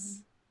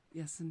 Yes.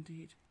 Yes,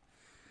 indeed.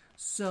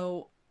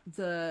 So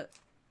the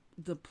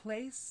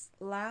place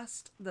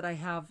last that I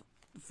have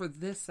for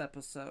this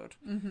episode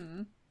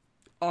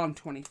on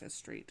 25th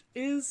Street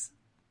is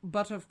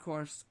But of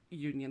course,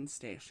 Union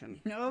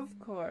Station. Of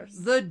course.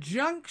 The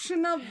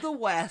junction of the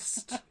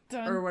West,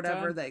 Dun, or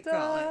whatever dun, they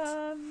call it.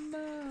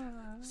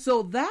 dun.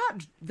 So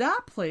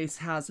that place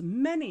has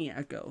many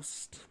a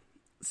ghost.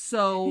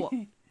 So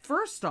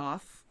first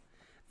off,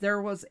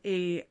 there was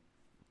a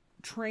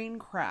train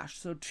crash.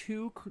 So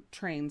two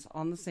trains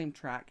on the same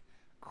track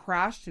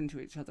crashed into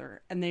each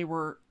other, and they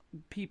were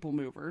people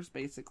movers,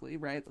 basically,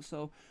 right?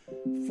 So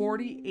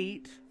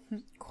 48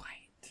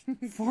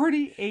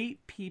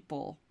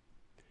 people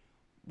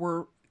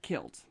were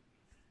killed.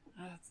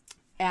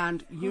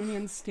 And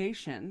Union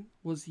Station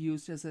was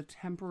used as a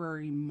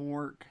temporary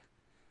morgue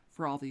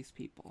for all these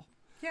people.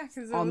 Yeah,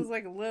 because it was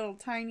like a little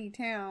tiny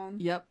town.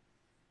 Yep.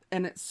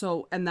 And that's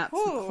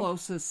the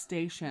closest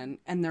station.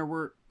 And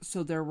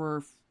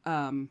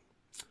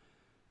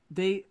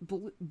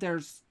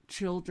there's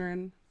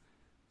children,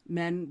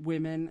 men,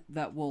 women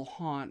that will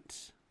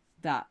haunt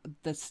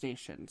the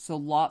station. So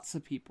lots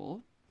of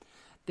people.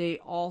 They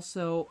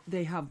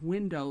have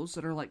windows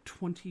that are like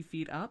 20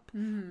 feet up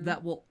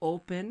that will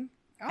open.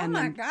 Oh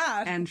my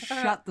God. And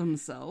shut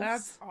themselves.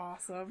 That's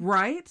awesome.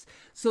 Right?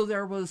 So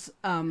there was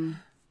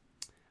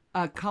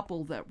a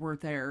couple that were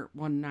there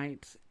one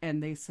night,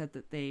 and they said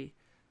that they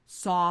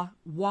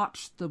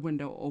watched the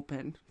window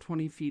open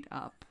 20 feet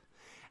up,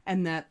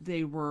 and that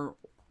they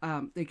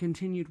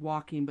continued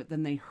walking, but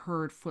then they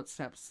heard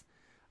footsteps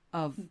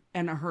and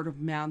I heard a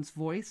man's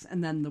voice,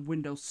 and then the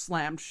window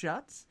slammed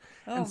shut.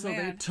 And so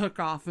they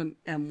took off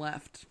and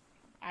left.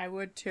 I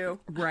would too.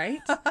 Right?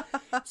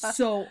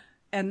 So,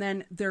 and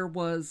then there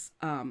was,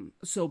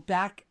 so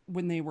back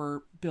when they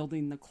were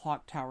building the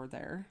clock tower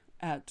there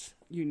at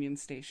Union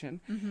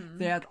Station,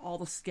 they had all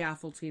the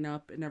scaffolding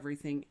up and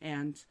everything,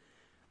 and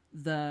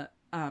they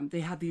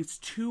had these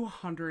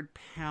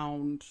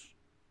 200-pound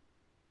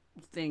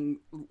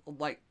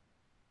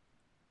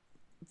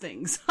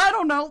things. I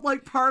don't know,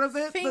 like part of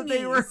it that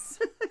they were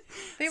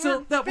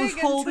that was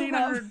holding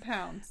up.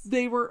 Pounds.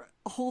 They were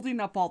holding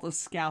up all the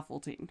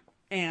scaffolding,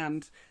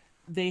 and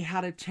they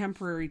had a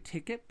temporary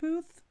ticket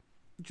booth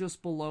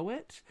just below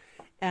it,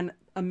 and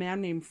a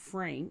man named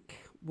Frank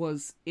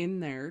was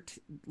in there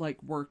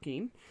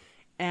working,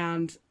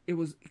 and it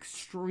was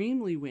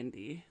extremely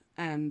windy,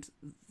 and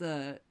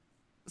the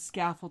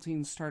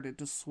scaffolding started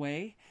to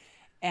sway,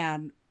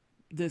 and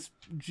this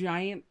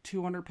giant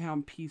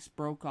 200-pound piece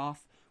broke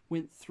off,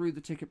 went through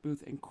the ticket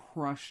booth, and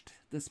crushed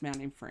this man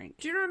named Frank.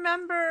 Do you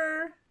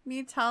remember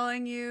me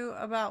telling you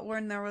about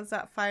when there was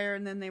that fire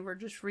and then they were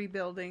just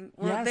rebuilding?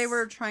 Or yes. They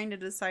were trying to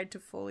decide to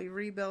fully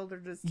rebuild or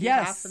just do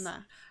half in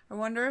that. I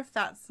wonder if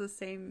that's the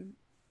same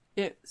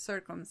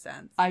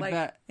circumstance. I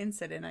bet.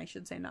 Incident, I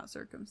should say, not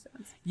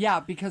circumstance. Yeah,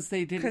 because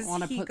they didn't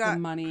want to put the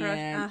money in.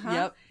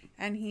 Yep.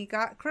 And he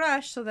got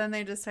crushed, so then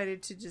they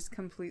decided to just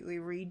completely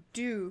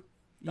redo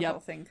the whole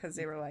thing because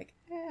they were like,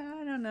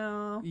 I don't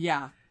know.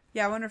 Yeah.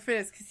 Yeah, I wonder if it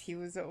is because he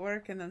was at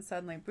work and then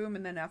suddenly boom,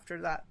 and then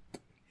after that.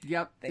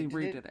 Yep, they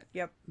redid it.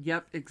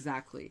 Yep,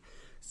 exactly.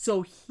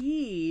 So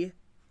he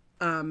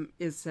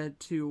is said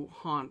to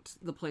haunt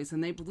the place,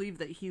 and they believe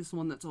that he's the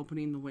one that's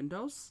opening the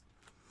windows,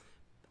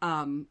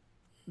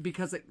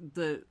 because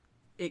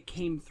it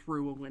came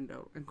through a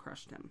window and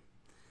crushed him.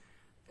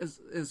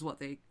 Is what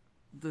the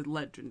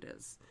legend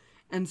is,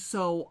 and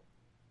so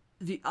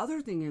the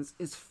other thing is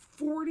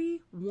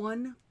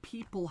 41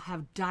 people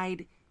have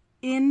died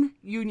in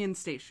Union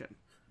Station.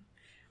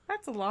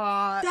 That's a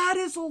lot. That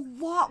is a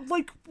lot.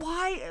 Like,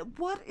 why?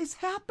 What is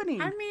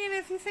happening? I mean,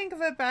 if you think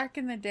of it back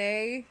in the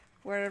day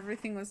where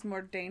everything was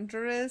more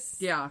dangerous.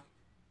 Yeah.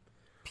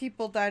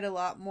 People died a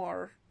lot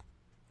more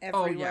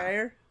everywhere. Oh,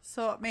 yeah.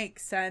 So it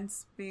makes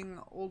sense being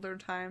older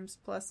times.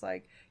 Plus,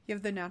 like, you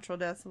have the natural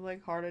deaths of,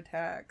 like, heart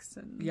attacks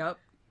and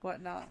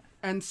whatnot.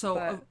 And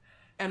so,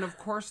 and of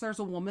course, there's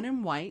a woman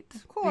in white.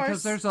 Of course.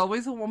 Because there's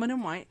always a woman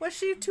in white. Was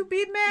she to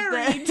be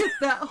married?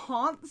 That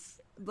haunts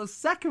the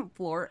second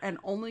floor and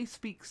only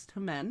speaks to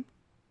men.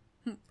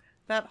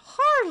 That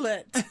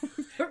harlot.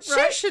 Right?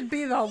 She should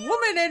be the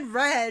woman in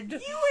red.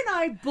 You and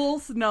I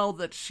both know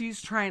that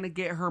she's trying to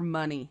get her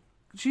money.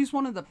 She's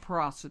one of the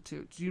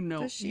prostitutes. You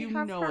know. Does she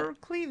have her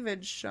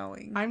cleavage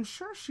showing? I'm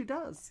sure she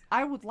does.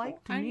 I would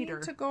like to meet her. I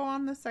need to go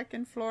on the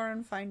second floor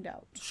and find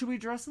out. Should we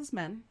dress as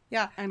men?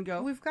 Yeah. And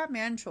go? We've got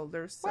man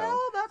shoulders, so well,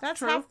 that's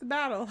true. half the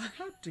battle.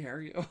 How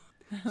dare you?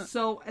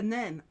 So, and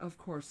then, of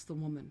course, the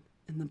woman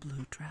in the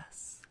blue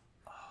dress.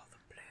 Oh, the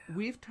blue.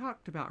 We've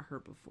talked about her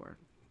before.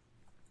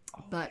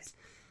 Always. But,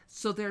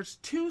 so there's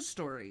two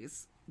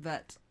stories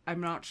that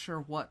I'm not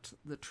sure what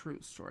the true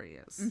story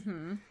is.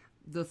 Mm-hmm.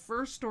 The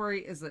first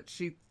story is that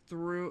she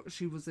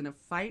was in a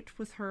fight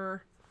with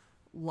her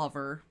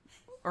lover,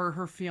 or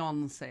her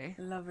fiancé.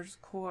 Lover's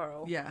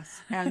quarrel.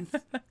 Yes. And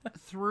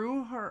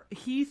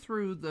he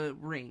threw the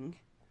ring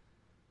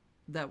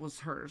that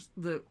was hers,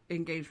 the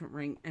engagement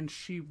ring, and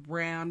she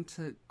ran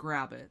to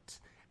grab it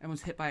and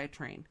was hit by a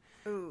train.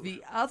 Ooh.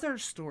 The other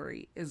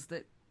story is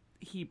that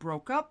he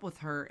broke up with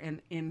her,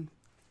 and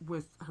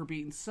with her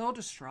being so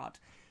distraught,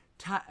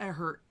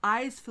 her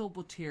eyes filled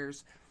with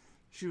tears,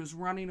 she was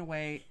running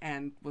away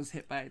and was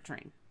hit by a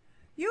train.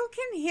 You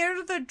can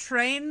hear the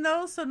train,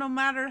 though, so no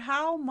matter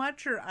how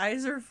much her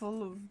eyes are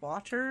full of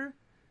water...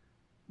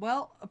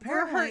 Well,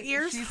 apparently her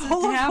ears she's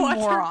full a of damn water,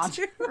 moron,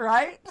 too.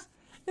 right?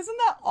 Isn't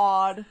that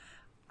odd?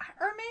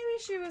 Or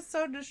maybe she was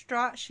so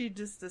distraught she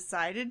just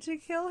decided to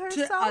kill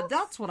herself.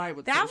 That's what I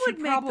would say. That She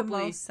would make probably,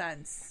 the most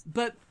sense.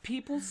 But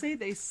people say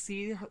they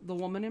see the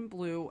woman in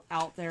blue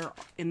out there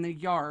in the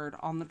yard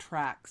on the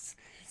tracks.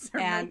 Her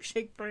And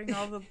milkshake bring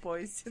all the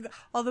boys to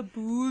all the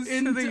booze to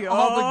into the yard.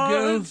 all the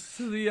ghosts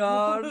to the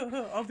yard.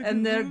 All the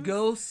And their ghosts.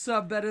 ghosts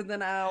are better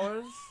than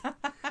ours.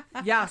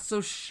 Yeah, so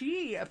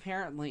she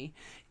apparently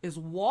is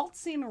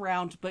waltzing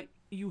around, but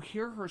you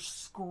hear her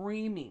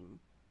screaming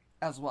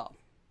as well.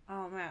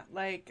 Oh man,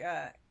 like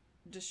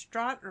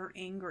distraught or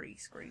angry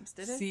screams.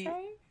 Did it See,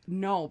 say?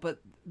 no, but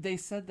they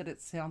said that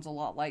it sounds a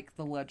lot like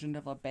the legend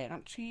of a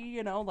banshee,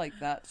 you know, like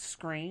that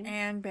scream.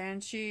 And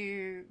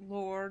Banshee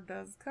lore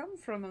does come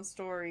from a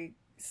story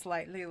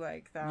slightly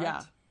like that.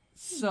 Yeah.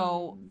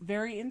 So,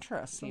 very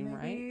interesting,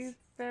 Maybe right?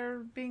 they're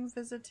being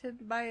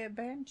visited by a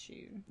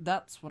banshee.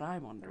 That's what I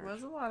There wondered.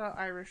 was a lot of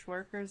Irish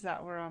workers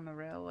that were on the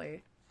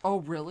railway.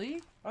 Oh,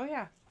 really? Oh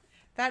yeah.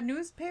 That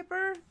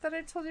newspaper that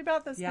I told you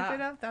about, the Yeah.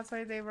 snippet of, that's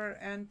why they were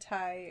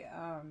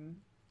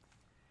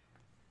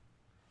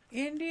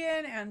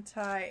Indian,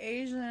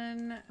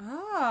 anti-Asian,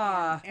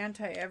 Ah.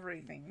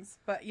 anti-everything's.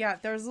 But yeah,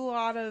 there's a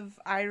lot of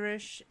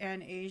Irish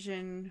and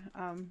Asian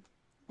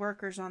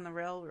workers on the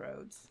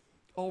railroads.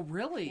 Oh,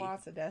 really?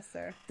 Lots of deaths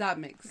there. That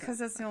makes sense. Because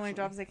that's the only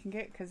actually. jobs they can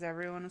get because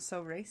everyone is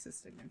so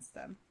racist against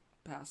them.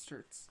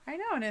 Bastards. I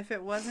know, and if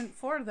it wasn't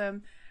for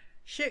them,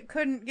 shit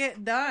couldn't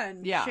get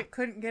done. Yeah. Shit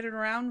couldn't get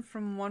around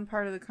from one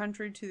part of the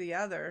country to the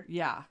other.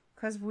 Yeah,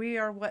 Because we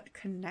are what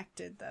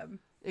connected them.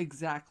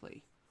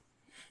 exactly.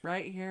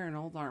 Right here in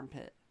Old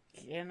Armpit.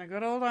 In a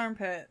good old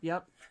armpit.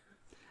 Yep.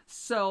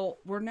 So,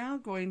 we're now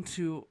going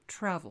to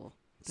travel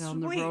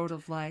down Sweet. the road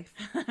of life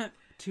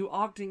to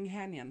Ogden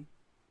Canyon.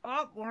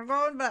 Oh, we're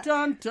going back.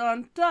 Dun,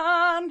 dun,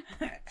 dun!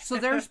 So,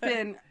 there's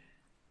been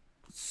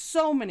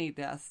so many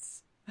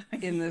deaths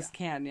in this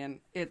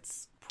canyon.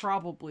 It's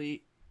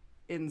probably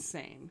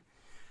insane.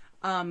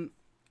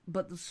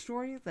 But the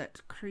story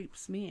that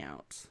creeps me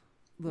out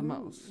the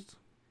most.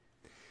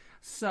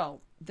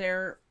 So,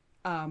 there,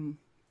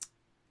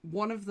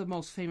 one of the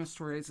most famous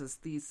stories is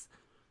these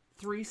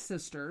three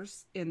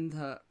sisters in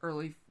the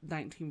early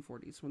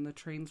 1940s when the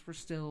trains were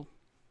still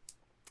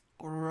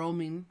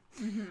roaming.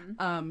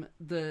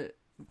 The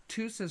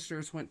two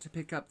sisters went to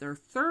pick up their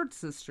third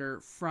sister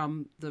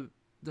from the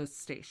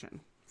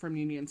station, from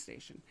Union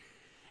Station.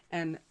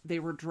 And they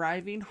were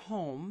driving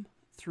home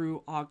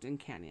through Ogden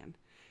Canyon.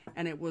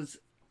 And it was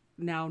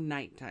now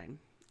nighttime.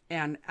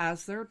 And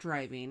as they're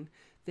driving,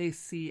 they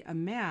see a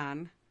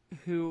man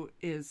who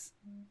is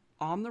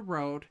on the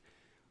road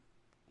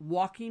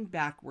walking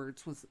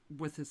backwards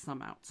with his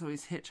thumb out. So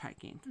he's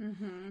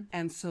hitchhiking.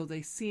 And so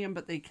they see him,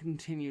 but they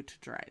continue to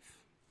drive.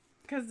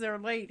 Because they're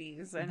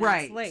ladies and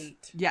Right. it's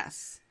late.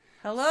 Yes.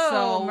 Hello,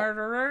 So-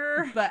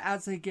 murderer. But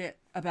as they get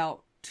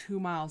about 2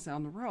 miles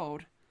down the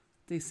road,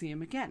 they see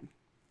him again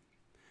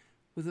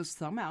with his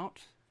thumb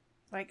out.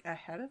 Like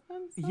ahead of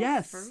them?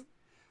 Yes. So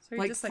he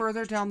Like just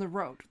further down the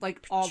road.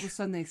 Like all of a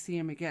sudden they see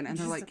him again and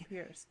they're like,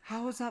 disappears.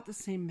 how is that the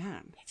same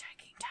man?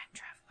 Hitchhiking time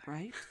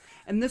traveler. Right?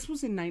 And this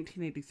was in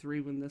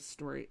 1983 when this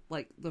story,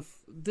 like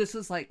this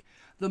is like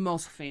the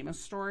most famous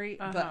story,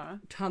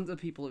 but tons of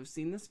people have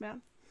seen this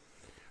man.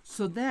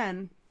 So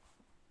then,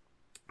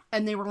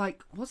 and they were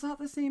like, was that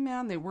the same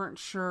man? They weren't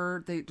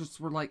sure. They just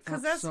were like,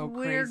 Because that's that's so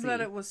weird crazy.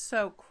 that it was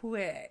so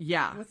quick.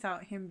 Yeah.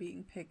 Without him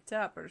being picked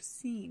up or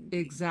seen.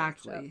 being picked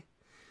Exactly. up.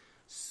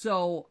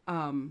 So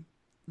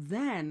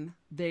then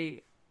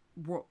they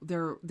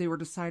were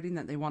deciding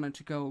that they wanted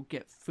to go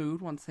get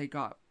food once they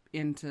got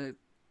into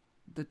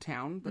the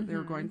town that they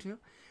were going to,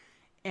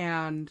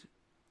 and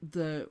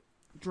the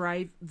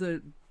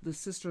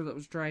sister that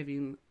was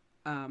driving,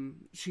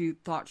 she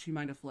thought she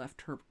might have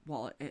left her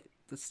wallet at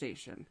the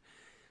station.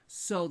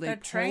 So they The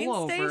train pull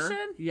over.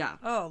 station? Yeah.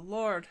 Oh,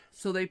 Lord.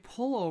 So they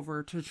pull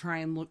over to try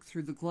and look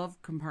through the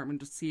glove compartment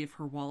to see if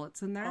her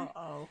wallet's in there.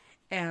 Uh-oh.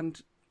 And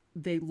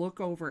they look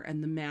over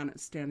and the man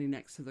is standing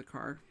next to the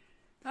car.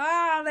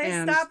 Ah, they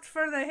And- stopped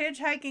for the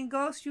hitchhiking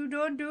ghost. You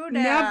don't do that.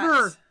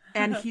 Never!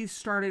 And he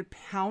started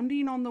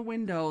pounding on the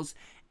windows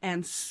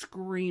and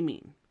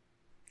screaming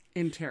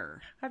in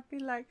terror. I'd be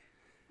like,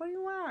 what do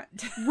you want?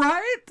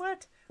 Right?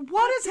 What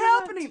is do you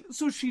want? happening?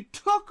 So she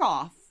took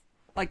off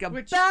like a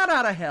Which- bat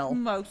out of hell.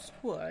 Most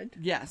would.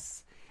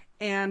 Yes.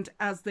 And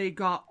as they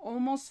got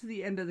almost to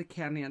the end of the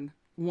canyon,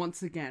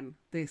 once again,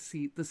 they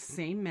see the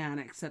same man,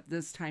 except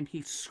this time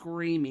he's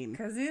screaming.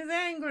 Because he's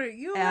angry.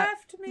 You at-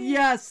 left me.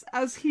 Yes,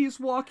 as he's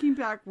walking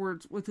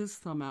backwards with his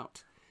thumb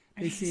out.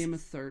 They see him a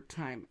third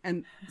time.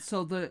 And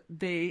so the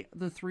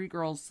three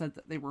girls said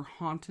that they were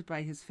haunted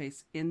by his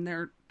face in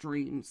their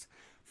dreams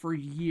for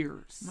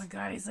years. Oh my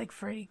God, he's like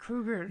Freddy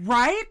Krueger.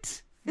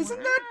 Right?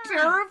 Isn't that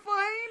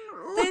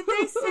terrifying? Did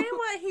they say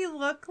what he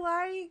looked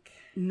like?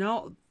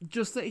 No,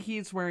 just that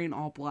he's wearing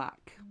all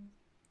black.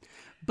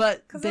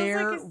 But 'Cause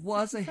there I was like,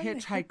 was a is this from the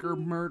hitchhiker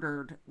hippie?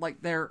 murdered.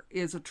 Like, there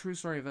is a true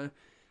story of a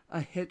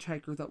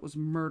hitchhiker that was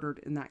murdered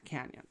in that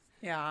canyon.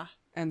 Yeah.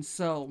 And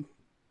so,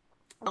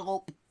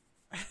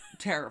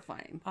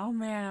 terrifying. Oh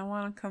man, I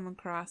want to come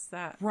across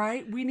that.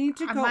 Right? We need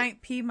to I go.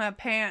 might pee my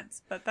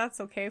pants, but that's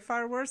okay.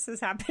 Far worse has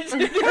happened.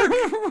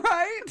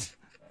 Right?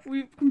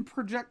 We can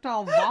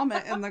projectile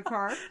vomit in the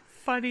car.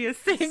 Funniest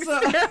thing.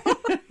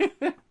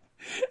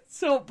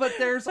 But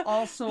there's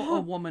also a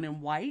woman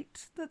in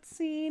white that's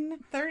seen.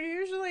 There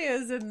usually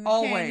is in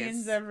Always.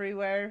 canyons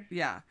everywhere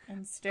Yeah.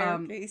 and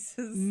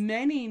staircases.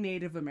 Many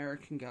Native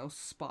American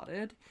ghosts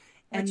spotted.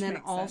 And Which then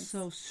makes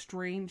also sense.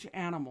 strange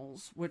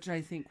animals, which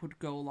I think would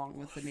go along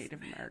with the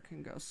Native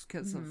American ghosts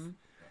because of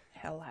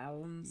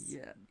Hellhounds.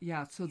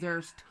 yeah. So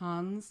there's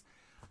tons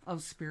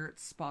of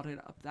spirits spotted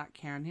up that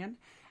canyon,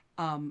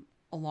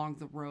 along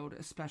the road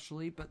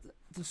especially. But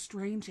the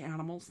strange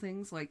animals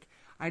things, like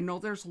I know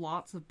there's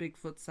lots of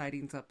Bigfoot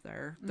sightings up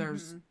there.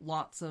 There's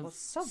lots of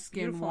So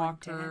beautiful and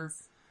skinwalker,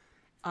 intense.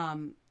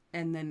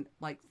 and then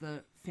like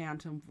the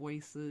phantom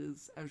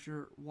voices as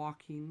you're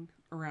walking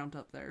around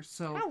up there.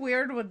 So How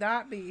weird would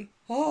that be?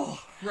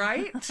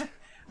 right.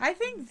 I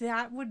think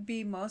that would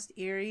be most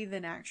eerie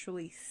than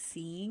actually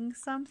seeing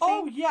something.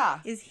 Oh yeah.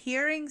 Is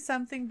hearing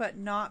something but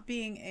not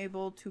being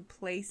able to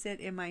place it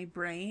in my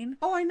brain.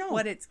 Oh, I know.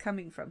 What it's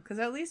coming from. Because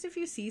at least if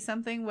you see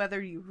something, whether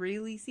you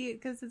really see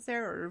it because it's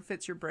there or if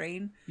it's your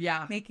brain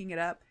Yeah. making it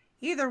up,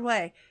 either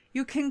way,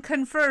 you can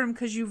confirm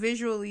because you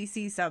visually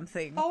see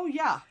something. Oh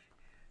yeah.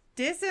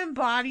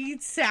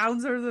 Disembodied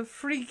sounds are the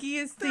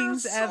freakiest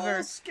things They're so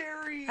ever.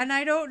 scary. And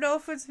I don't know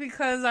if it's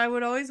because I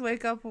would always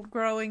wake up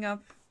growing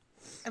up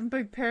in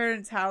my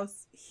parents'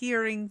 house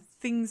hearing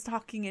things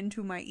talking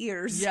into my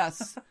ears.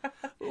 Yes.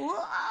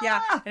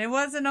 Yeah, and it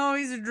wasn't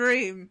always a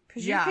dream.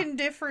 Because Yeah. you can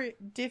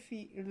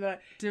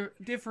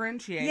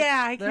Differentiate.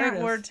 Yeah, I There it can't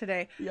is. word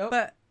today. Yep.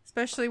 But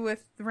especially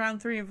with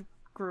round 3 of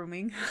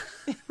grooming.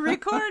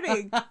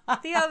 Recording.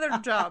 The other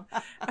job.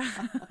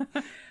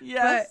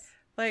 Yes.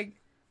 But, like,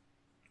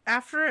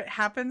 after it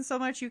happens so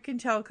much, you can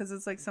tell because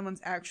it's like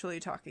someone's actually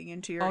talking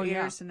into your Oh,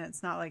 yeah. ears, and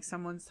it's not like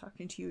someone's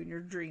talking to you in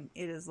your dream.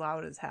 It is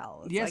loud as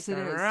hell. It's Yes, like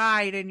it is.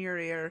 right in your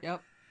ear.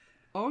 Yep.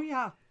 Oh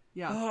yeah.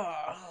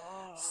 Yeah.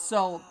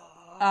 So,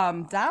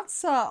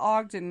 that's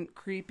Ogden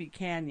Creepy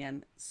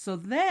Canyon. So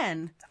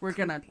then we're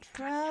gonna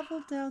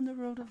travel down the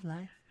road of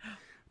life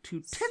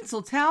to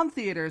Tinseltown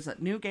Theaters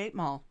at Newgate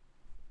Mall.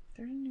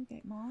 There's a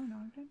Newgate Mall in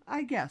Ogden.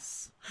 I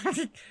guess that's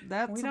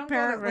We don't go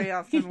there apparently very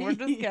often. We're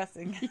just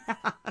guessing.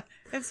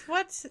 It's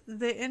what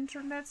the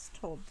internet's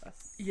told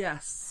us.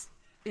 Yes,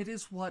 it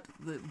is what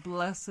the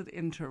blessed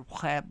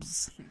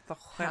interwebs The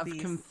have webbies.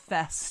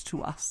 confessed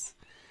to us.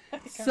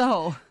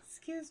 So,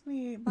 Excuse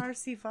me,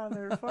 Marcy,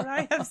 Father, for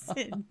I have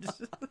sinned.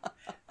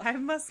 I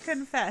must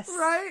confess.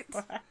 right?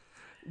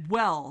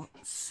 Well,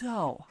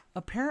 so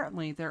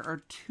apparently there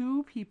are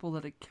 2 people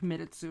that had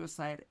committed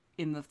suicide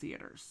in the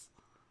theaters.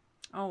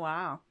 Oh,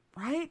 wow.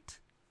 Right?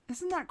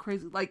 Isn't that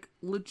crazy? Like,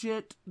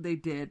 legit, they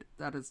did.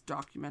 That is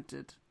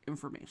documented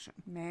information.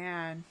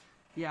 Man.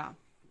 Yeah.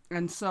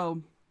 And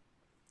so,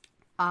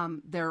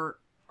 there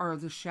are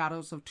the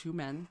shadows of 2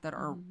 men that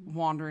are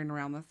wandering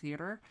around the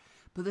theater.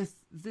 But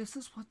this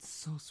is what's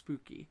so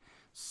spooky.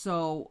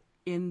 So,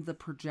 in the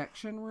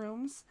projection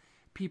rooms,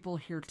 people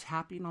hear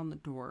tapping on the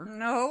door.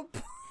 Nope.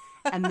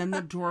 And then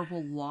the door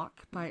will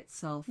lock by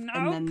itself. And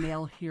then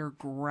they'll hear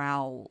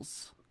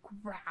growls.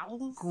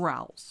 Growls?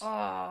 Growls.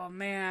 Oh,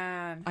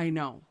 man. I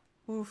know.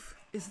 Oof.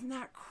 Isn't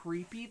that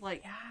creepy?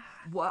 Like,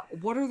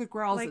 what are the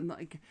growls? Like- and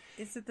like,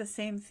 Is it the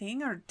same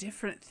thing or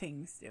different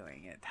things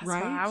doing it? That's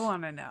Right? what I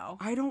want to know.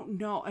 I don't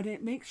know. And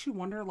it makes you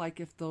wonder, like,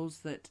 if those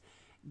that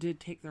did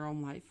take their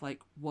own life,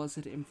 like, was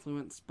it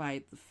influenced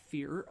by the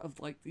fear of,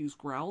 like, these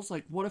growls?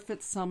 Like, what if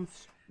it's some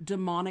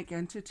demonic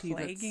entity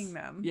Plaguing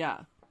that's... them. Yeah.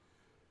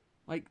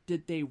 Like,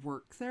 did they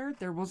work there?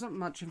 There wasn't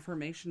much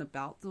information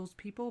about those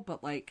people,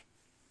 but, like,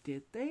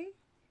 did they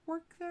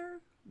work there?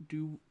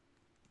 Do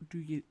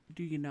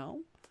you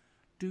know?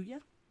 Do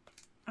you?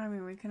 I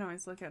mean, we can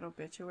always look at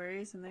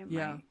obituaries and they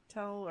Yeah. might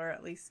tell or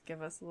at least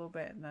give us a little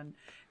bit. And then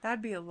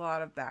that'd be a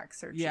lot of back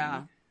searching.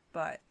 Yeah.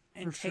 But,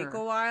 and For take sure.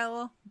 a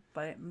while,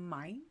 but it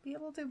might be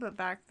able to. But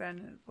back then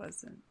it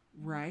wasn't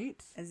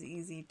Right? as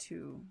easy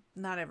to,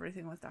 not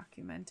everything was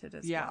documented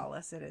as Yeah. well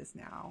as it is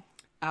now.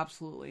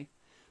 Absolutely.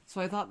 So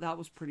I thought that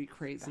was pretty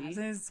crazy.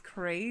 That is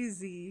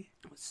crazy.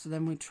 So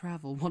then we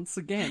travel once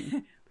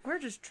again We're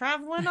just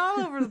traveling all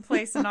over the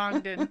place in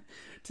Ogden.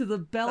 to the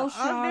The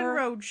Belshire Ogden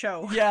Road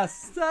Show.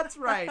 Yes, that's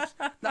right.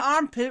 The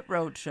Armpit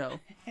Road Show.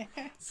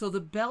 So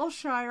the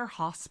Belshire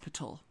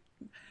Hospital.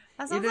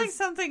 That sounds It like is-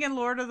 something in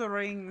Lord of the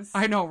Rings.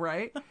 I know,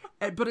 right?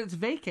 But it's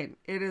vacant.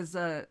 It is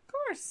Of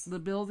course. the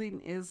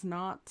building is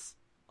not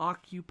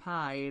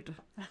occupied.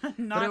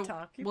 Not but it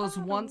talking was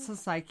about once a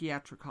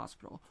psychiatric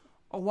hospital.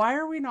 Why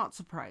are we not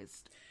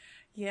surprised?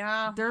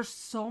 Yeah. There's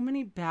so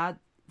many bad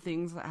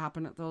things that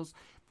happen at those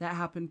that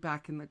happened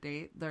back in the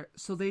day.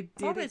 So they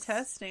All did the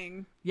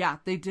testing. Yeah,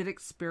 they did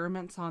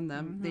experiments on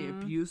them. They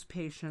abused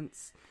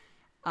patients.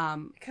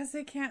 Because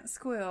they can't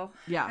squeal.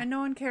 Yeah. And no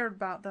one cared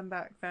about them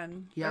back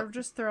then. Yep. They're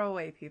just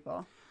throwaway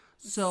people.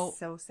 So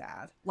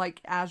sad.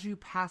 like, as you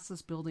pass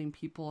this building,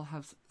 people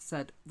have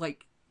said,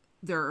 like,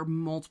 there are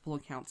multiple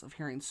accounts of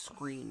hearing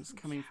screams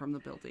coming from the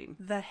building.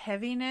 The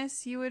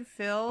heaviness you would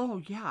feel.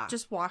 Oh, yeah.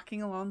 Just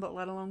walking alone, but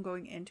let alone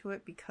going into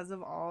it because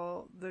of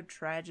all the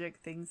tragic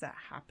things that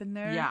happen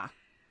there. Yeah.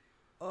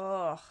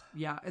 Ugh.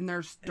 Yeah, and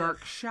there's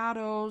dark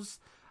shadows.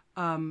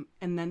 And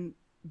then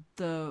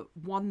the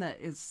one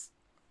that is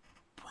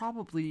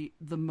probably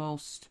the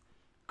most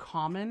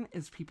common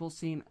is people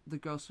seeing the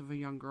ghost of a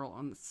young girl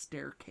on the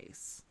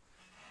staircase.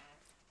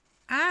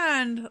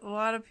 And a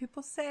lot of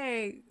people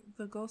say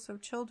the ghosts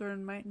of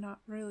children might not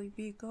really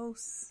be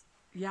ghosts.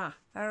 Yeah.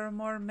 They're a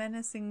more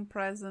menacing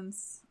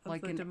presence of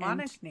Like the an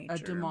demonic nature. A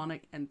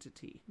demonic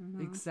entity.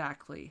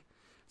 Exactly.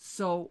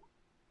 So,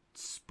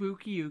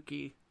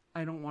 spooky-ooky.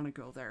 I don't want to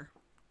go there.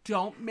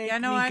 Don't make me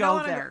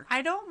go there.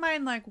 I don't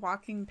mind like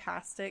walking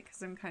past it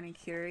because I'm kind of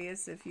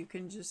curious if you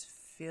can just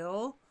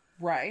feel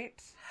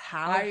Right.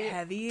 how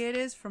heavy it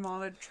is from all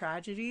the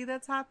tragedy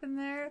that's happened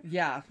there.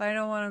 Yeah. But I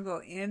don't want to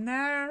go in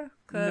there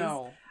because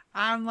No.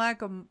 I'm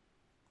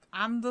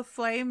the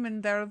flame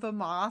and they're the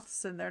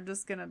moths and they're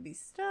just gonna be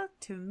stuck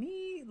to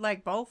me,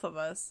 like both of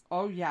us.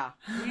 Oh, yeah.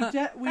 We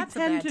That's a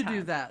tend bad to do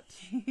time. that.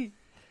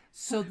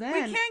 So then...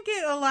 We can't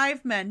get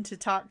alive men to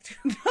talk to.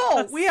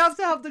 No, us. we have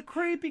to have the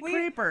creepy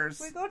creepers.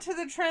 We go to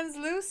the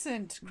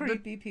translucent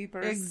creepy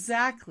peepers.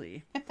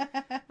 Exactly.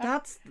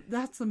 That's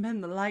the men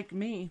that like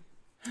me.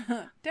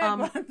 Dead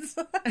ones.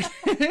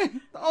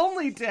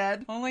 Only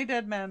dead. Only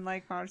dead men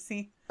like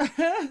Marcy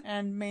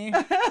and me.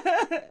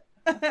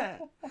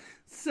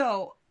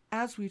 So,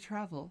 as we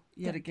travel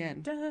yet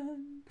again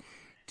Dun.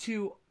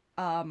 to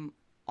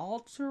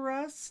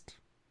Alturest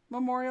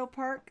Memorial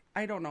Park.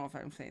 I don't know if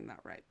I'm saying that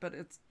right, but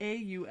it's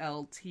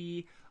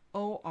Altorest.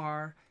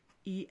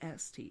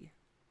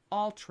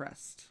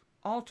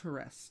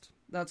 Alturest.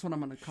 That's what I'm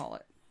going to call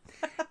it.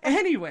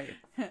 Anyway.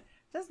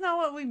 That's not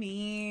what we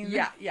mean.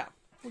 Yeah.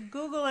 Well,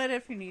 Google it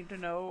if you need to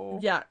know.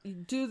 Yeah,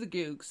 do the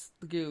googs.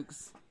 The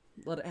googs.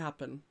 Let it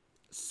happen.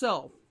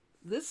 So,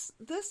 this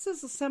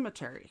is a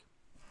cemetery.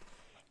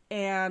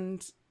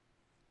 And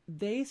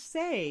they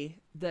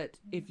say that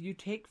if you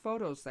take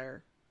photos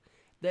there,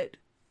 that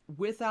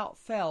without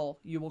fail,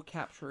 you will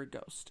capture a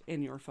ghost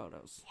in your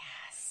photos.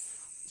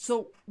 Yes.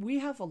 So, we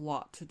have a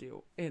lot to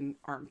do in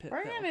Armpit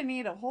We're Hill. going to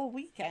need a whole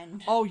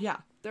weekend. Oh, yeah.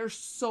 There's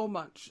so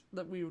much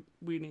that we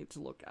need to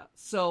look at.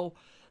 So,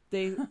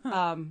 they...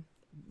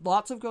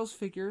 lots of ghost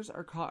figures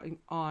are caught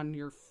on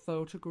your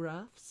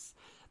photographs.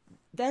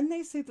 Then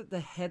they say that the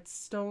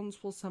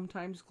headstones will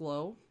sometimes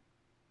glow.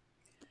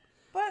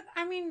 But,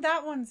 I mean,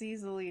 that one's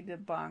easily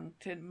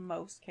debunked in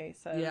most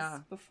cases. Yeah.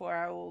 Before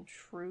I will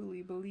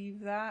truly believe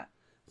that.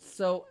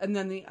 So, and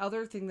then the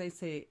other thing they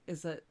say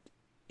is that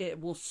it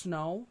will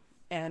snow,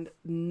 and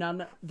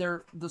the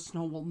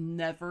snow will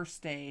never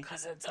stay.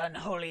 Because it's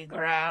unholy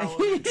ground.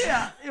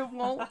 Yeah, it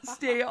won't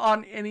stay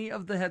on any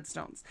of the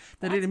headstones.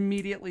 That it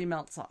immediately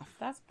melts off.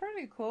 That's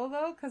pretty cool,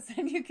 though, because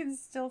then you can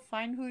still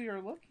find who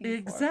you're looking for.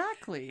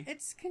 Exactly.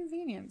 It's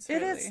convenience, It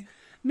really. is.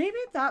 Maybe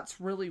that's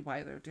really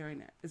why they're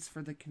doing it. Is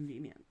for the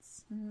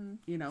convenience. Mm-hmm.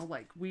 You know,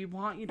 like, we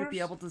want you to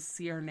be able to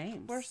see our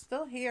names. We're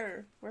still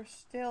here. We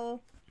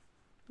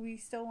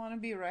still want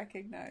to be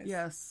recognized.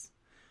 Yes.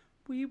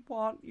 We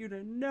want you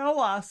to know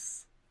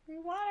us. We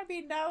want to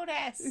be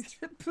noticed.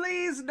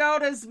 Please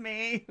notice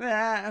me.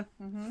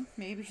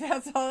 Maybe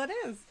that's all it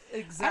is.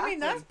 Exactly. I mean,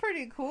 that's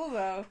pretty cool,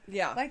 though.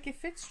 Yeah. Like,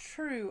 if it's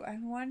true, I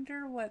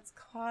wonder what's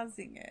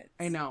causing it.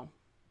 I know.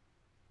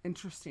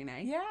 Interesting,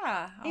 eh?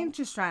 Yeah.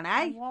 Interesting,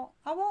 I eh?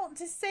 won't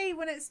just say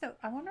when it snows.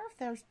 I wonder if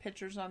there's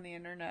pictures on the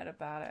internet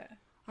about it.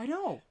 I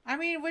know. I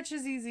mean, which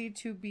is easy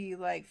to be,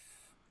 like,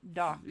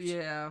 docked.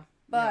 Yeah.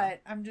 But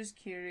I'm just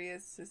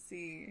curious to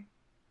see.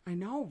 I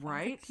know,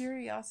 right? The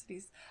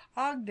curiosities.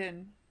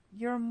 Ogden,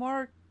 you're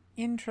more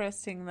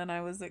interesting than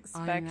I was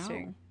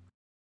expecting.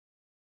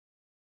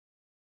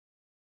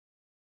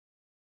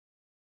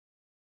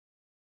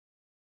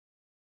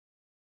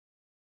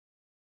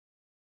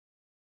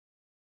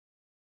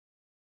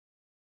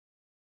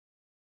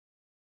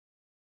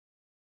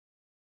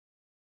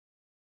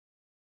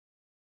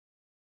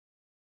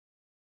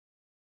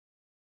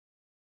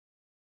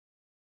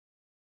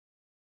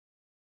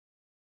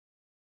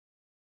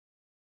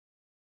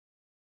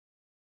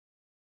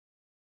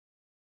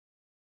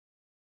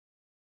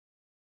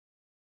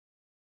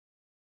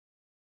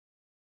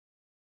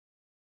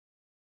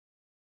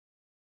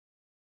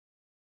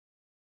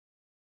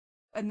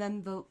 And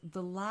then the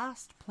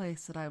last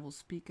place that I will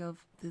speak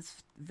of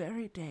this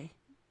very day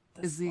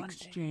is the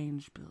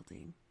Exchange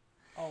Building.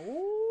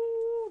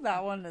 Oh,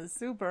 that one is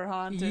super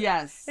haunted.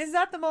 Yes. Is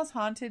that the most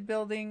haunted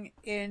building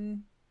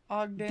in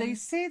Ogden? They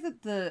say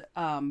that the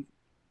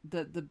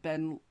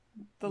Ben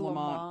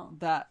Lamont,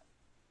 that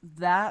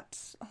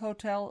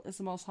hotel is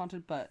the most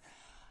haunted, but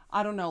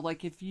I don't know.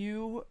 Like, if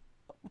you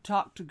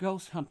talk to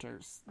ghost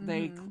hunters.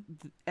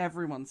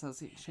 Everyone says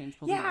the Exchange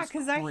Building. Yeah,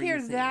 because I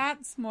hear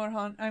that's more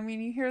haunted. I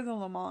mean, you hear the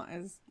Lamont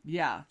is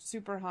Yeah.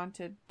 super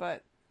haunted,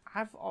 but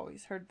I've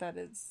always heard that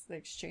it's the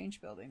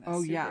Exchange Building.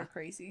 That's super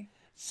crazy.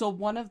 So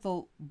one of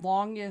the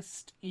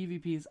longest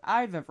EVPs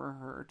I've ever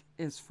heard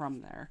is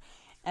from there.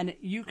 And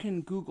you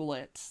can Google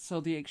it. So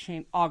the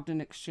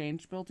Ogden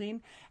Exchange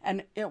Building.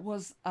 And it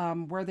was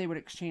where they would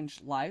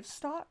exchange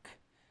livestock.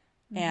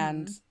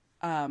 And,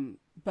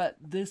 but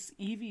this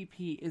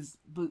EVP is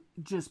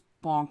just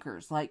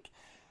bonkers. Like,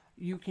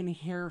 you can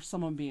hear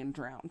someone being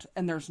drowned.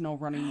 And there's no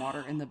running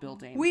water in the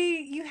building.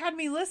 You had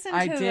me listen to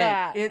I did.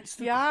 that. It's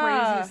the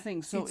craziest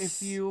thing. So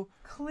it's if you...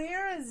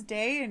 clear as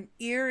day and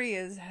eerie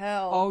as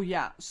hell. Oh,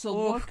 yeah. So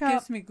look up...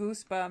 gives me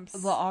goosebumps.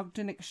 The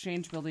Ogden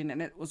Exchange Building,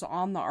 and it was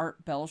on the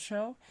Art Bell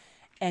show,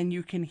 and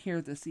you can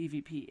hear this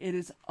EVP. It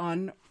is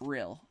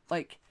unreal.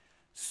 Like,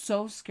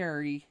 so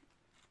scary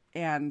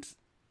and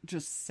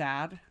just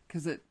sad,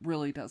 because it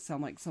really does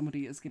sound like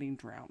somebody is getting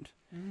drowned.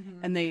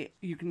 And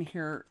you can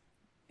hear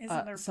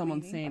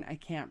someone saying, "I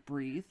can't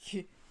breathe."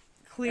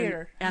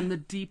 Clear. And the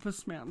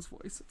deepest man's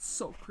voice. It's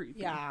so creepy.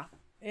 Yeah.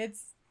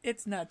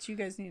 It's nuts. You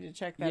guys need to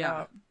check that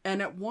out.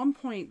 And at one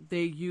point,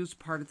 they used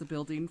part of the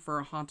building for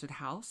a haunted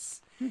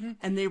house,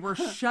 and they were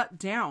shut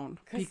down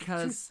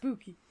because it's too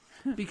spooky.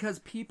 because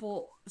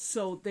people.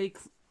 So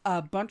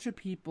a bunch of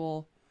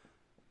people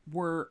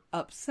were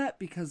upset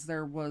because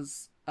there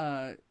was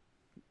a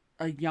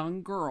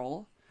young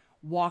girl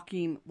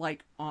walking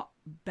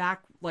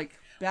back. Like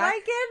in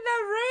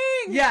the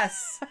ring.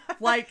 Yes,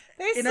 like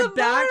in a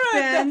back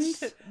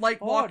bend,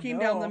 walking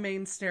down the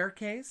main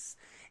staircase.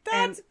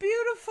 That's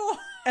beautiful.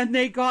 And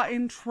they got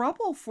in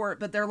trouble for it,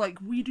 but they're like,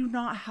 we do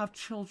not have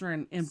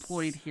children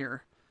employed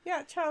here.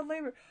 Yeah, child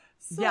labor.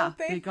 So yeah,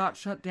 they got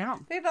shut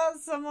down. They thought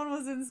someone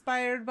was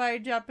inspired by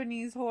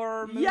Japanese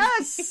horror movies.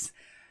 Yes!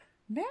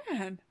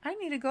 Man, I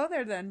need to go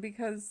there then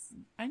because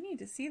I need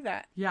to see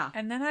that. Yeah.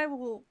 And then I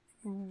will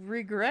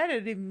regret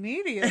it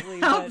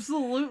immediately.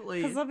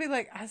 Absolutely. Because I'll be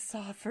like, I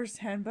saw it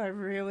firsthand, but I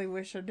really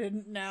wish I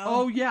didn't now.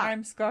 Oh, yeah.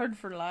 I'm scarred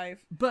for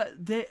life. But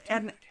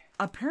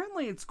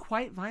apparently it's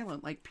quite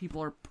violent. Like,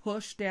 people are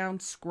pushed down,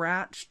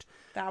 scratched.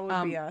 That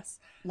would be us.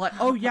 Like,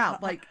 oh yeah,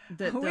 like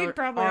we'd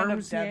probably end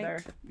up dead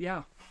there.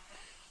 Yeah.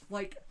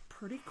 Like,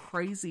 pretty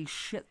crazy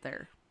shit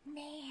there.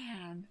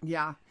 Man.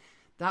 Yeah.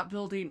 That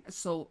building,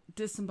 so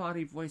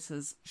disembodied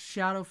voices,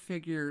 shadow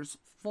figures,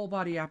 full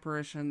body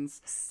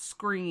apparitions,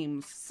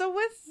 screams. So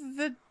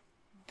with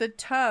the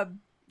tub,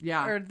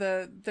 yeah, or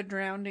the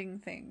drowning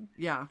thing,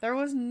 yeah, there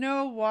was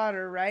no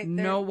water, right?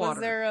 No water. Was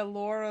there a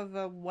lore of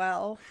a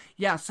well?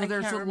 Yeah, so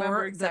there's a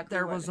lore that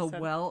there was a said.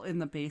 well in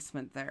the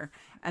basement there,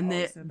 and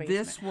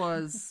this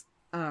was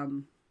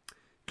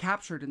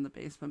captured in the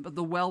basement, but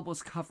the well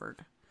was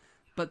covered,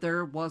 but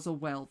there was a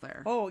well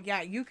there. Oh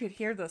yeah, you could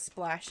hear the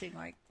splashing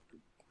like.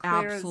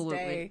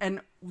 Absolutely.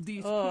 And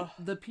these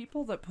the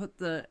people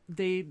that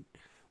they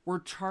were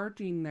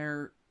charging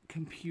their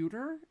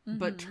computer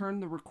but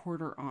turned the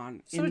recorder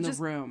on in the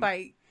room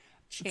by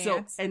chance.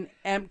 So an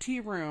empty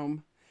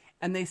room,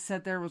 and they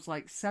said there was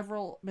like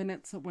several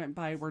minutes that went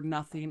by where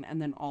nothing, and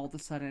then all of a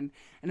sudden,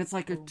 and it's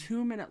like a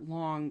 2-minute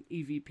long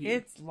EVP.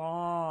 It's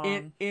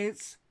long.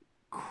 It's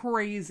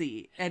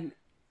crazy, and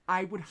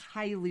I would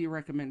highly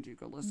recommend you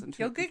go listen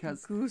to it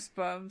because you'll get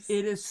goosebumps.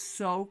 It is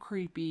so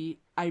creepy.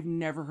 I've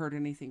never heard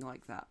anything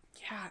like that.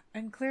 Yeah,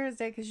 and clear as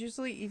day, because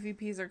usually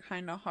EVPs are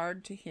kind of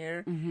hard to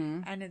hear,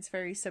 and it's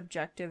very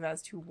subjective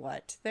as to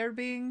what they're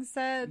being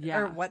said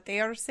or what they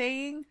are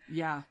saying.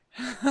 Yeah.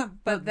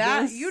 but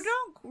you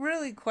don't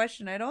really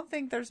question. I don't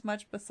think there's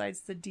much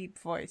besides the deep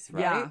voice,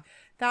 right? Yeah.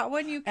 That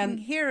one you can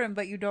hear him,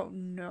 but you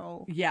don't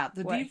know. Yeah,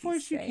 the deep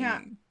voice you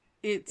can't.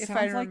 It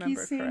sounds like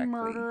he's saying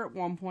murder at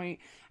one point,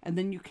 and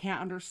then you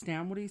can't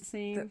understand what he's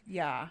saying.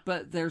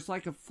 But there's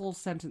like a full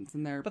sentence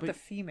in there. But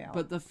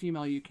the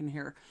female you can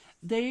hear.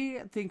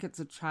 They think it's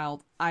a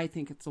child. I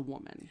think it's a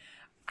woman.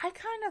 I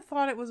kind of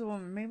thought it was a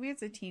woman. Maybe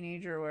it's a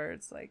teenager where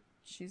it's like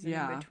she's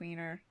in between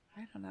her.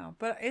 I don't know.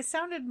 But it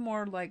sounded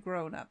more like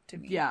grown up to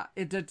me. Yeah,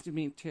 it did to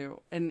me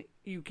too. And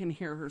you can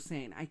hear her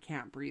saying, I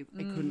can't breathe.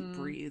 I couldn't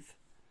breathe.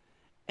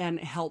 And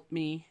help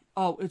me.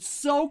 Oh, it's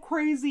so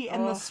crazy.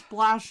 And the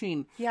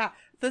splashing. Yeah,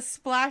 the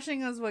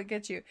splashing is what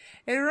gets you.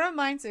 It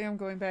reminds me, I'm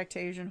going back to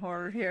Asian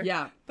horror here.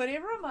 Yeah. But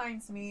it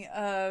reminds me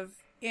of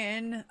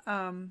in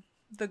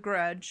The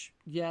Grudge.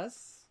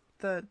 Yes.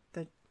 The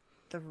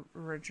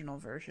original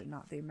version,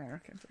 not the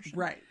American version.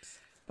 Right.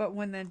 But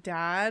when the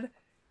dad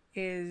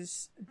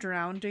is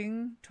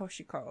drowning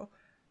Toshiko,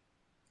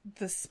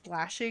 the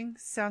splashing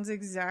sounds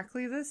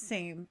exactly the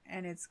same.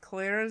 And it's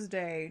clear as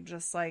day,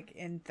 just like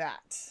in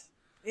that.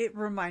 It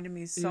reminded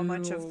me so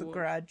much of The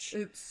Grudge.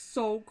 It's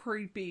so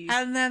creepy.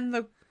 And then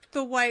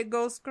the white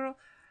ghost girl.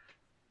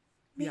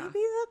 Maybe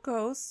the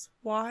ghosts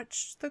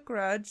watched The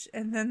Grudge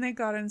and then they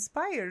got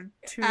inspired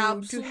to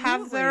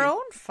have their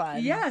own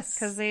fun. Yes.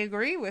 Because they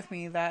agree with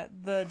me that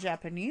the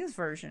Japanese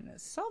version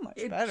is so much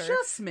better. It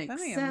just makes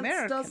sense,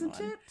 American doesn't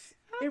one. it?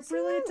 Absolutely.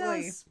 It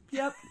really does.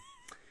 Yep.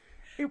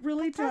 It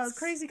really does. That's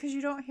crazy because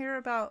you don't hear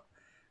about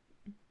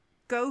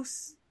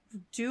ghosts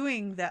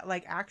doing that,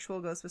 like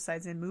actual ghosts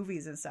besides in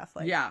movies and stuff,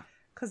 like, Yeah.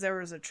 because there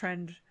was a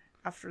trend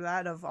after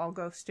that of all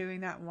ghosts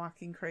doing that and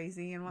walking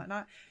crazy and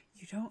whatnot.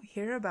 You don't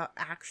hear about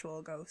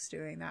actual ghosts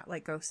doing that,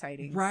 like ghost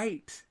sightings.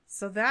 Right.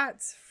 So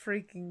that's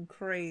freaking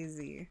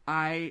crazy.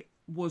 I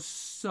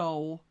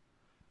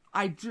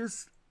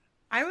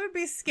would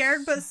be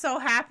scared but so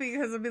happy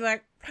because I'd be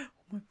like, oh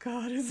my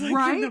God, it's like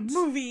Right? in the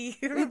movie.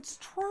 it's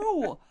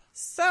true.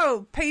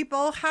 So,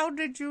 people, how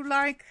did you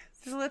like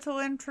the little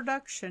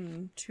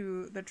introduction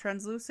to the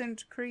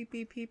Translucent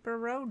Creepy Peeper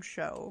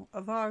Roadshow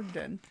of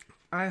Ogden?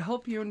 I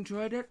hope you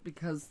enjoyed it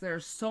because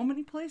there's so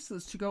many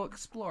places to go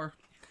explore.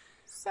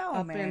 So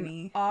Up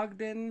many. in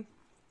Ogden,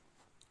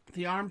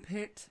 the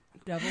armpit,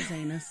 Devil's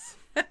Anus.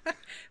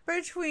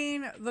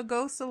 Between the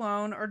ghosts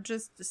alone or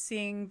just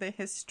seeing the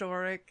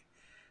historic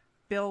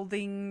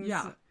buildings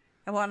Yeah.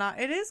 and whatnot,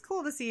 it is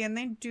cool to see, and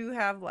they do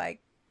have,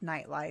 like,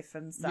 nightlife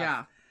and stuff.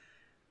 Yeah.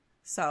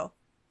 So,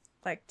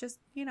 like, just,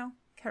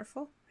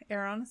 careful.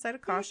 Err on the side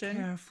of caution.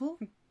 Be careful.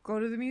 Go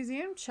to the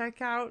museum.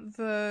 Check out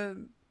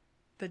the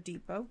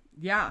depot.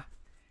 Yeah.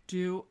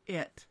 Do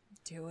it.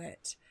 Do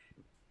it.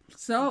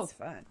 So, It's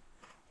fun.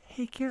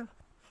 hey, Carol.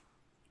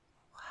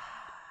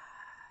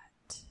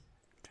 What?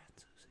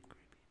 Translucent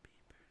creepy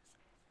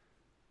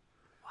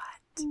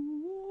peepers.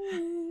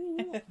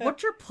 What?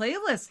 What's your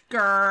playlist,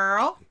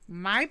 girl?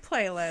 My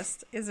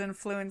playlist is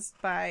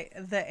influenced by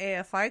the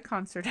AFI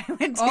concert I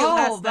went to Oh,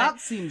 last that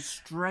night. seems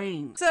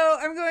strange. So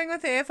I'm going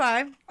with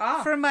AFI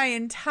Ah. for my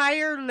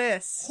entire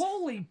list.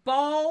 Holy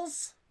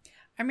balls.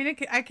 I mean,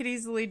 I could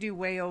easily do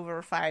way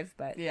over 5,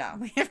 but Yeah.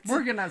 we have to,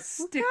 We're going to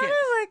stick gotta,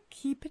 it. like,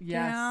 keep it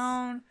Yes.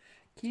 down.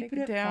 Keep take it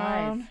it at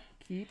down. 5.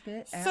 Keep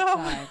it at So,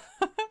 5.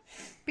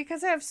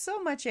 because I have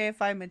so much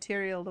AFI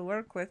material to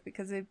work with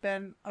because they've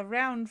been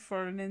around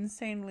for an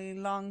insanely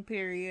long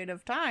period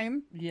of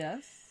time,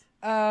 Yes.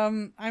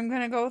 I'm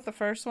gonna go with the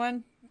first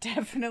one.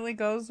 Definitely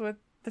goes with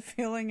the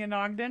feeling in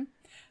Ogden.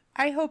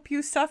 I hope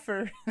you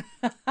suffer.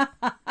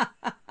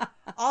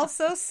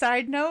 Also,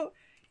 side note,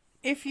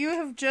 if you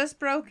have just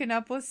broken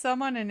up with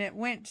someone and it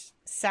went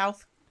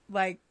south,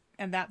 like,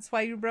 and that's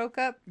why you broke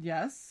up,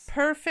 Yes.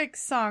 perfect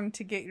song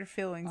to get your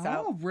feelings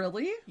out. Oh,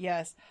 really?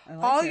 Yes. I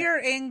like All it. your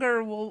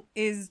anger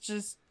is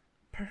just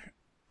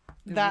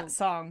that will-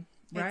 song.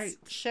 Right.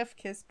 It's Chef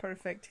Kiss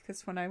perfect,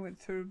 because when I went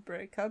through a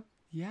breakup,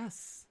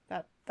 Yes.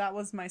 that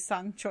was my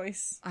song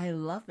choice. I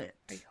love it.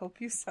 I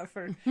hope you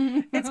suffer.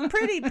 It's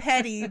pretty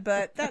petty,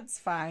 but that's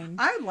fine.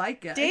 I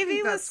like it. I Davey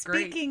think was that's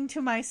great. speaking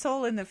to my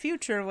soul in the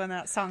future when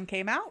that song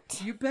came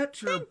out. You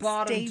bet your Thanks,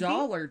 bottom Davey.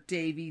 dollar,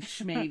 Davey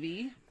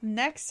Schmavey.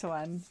 Next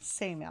one,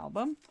 same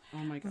album, Oh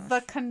my gosh.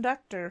 The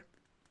Conductor.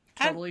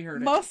 Totally And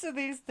heard it. most of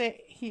these that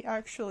he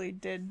actually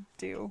did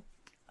do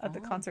at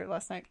the concert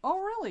last night. Oh,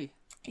 really?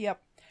 Yep.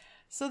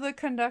 So The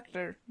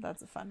Conductor,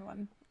 that's a fun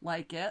one.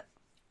 Like it?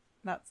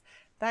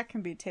 That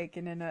can be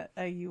taken in a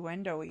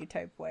innuendo-y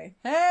type way.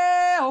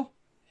 Hell!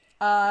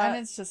 And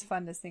it's just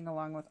fun to sing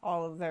along with.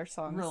 All of their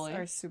songs Really?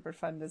 are super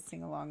fun to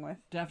sing along with.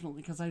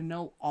 Definitely, because I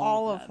know All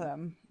all of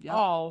them. Yep.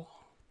 All.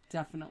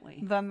 Definitely.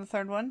 Then the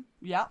third one,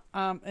 Yep.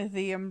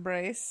 The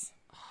Embrace.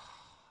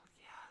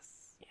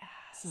 Yes.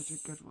 Yes. Such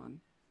a good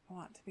one. I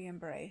want to be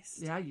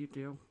embraced. Yeah, you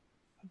do.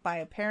 By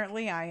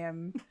apparently I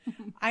am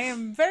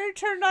very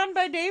turned on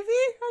by Davey,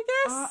 I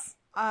guess.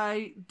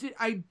 I did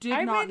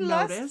I not made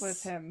notice. lust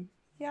with him.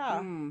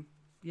 Yeah.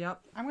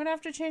 Yep. I'm gonna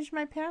have to change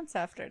my pants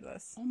after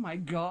this. Oh my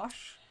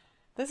gosh.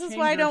 This is Change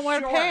why I your don't wear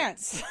shorts.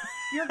 pants.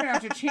 You're gonna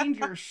have to change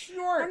your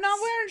shorts. I'm not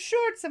wearing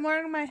shorts. I'm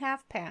wearing my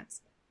half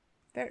pants.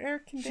 They're air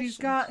conditioned. She's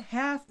got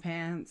half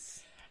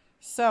pants.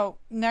 So,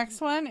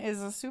 next one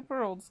is a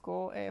super old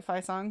school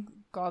AFI song,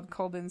 God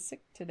Called In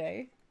Sick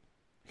Today.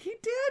 He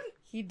did?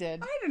 He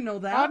did. I didn't know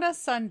that. On a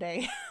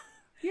Sunday.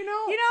 You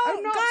know,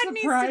 I'm not God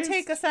surprised. needs to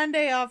take a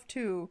Sunday off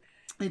too.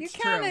 You It's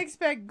can't true.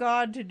 expect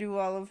God to do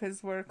all of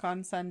his work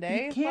on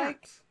Sunday. He can't.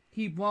 Like,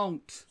 He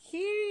won't.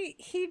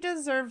 he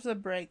deserves a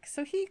break,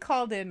 so he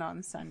called in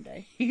on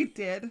Sunday. He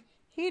did.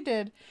 He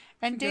did.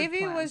 And It's a good Davey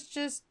plan. was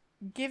just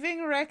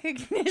giving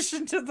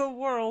recognition to the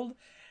world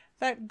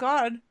that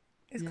God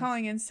is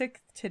calling in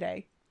sick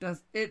today.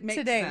 Does it make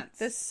Today, sense?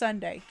 this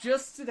Sunday.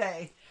 Just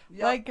today.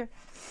 Yep. Like,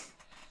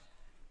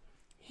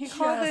 he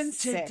called in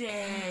Just sick.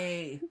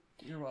 today.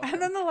 You're welcome.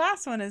 And then the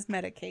last one is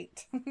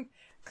medicate.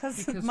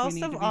 Because Because we most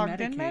need of to be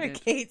Ogden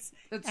medicated. medicates.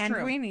 It's and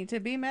true. we need to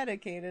be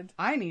medicated.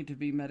 I need to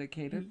be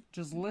medicated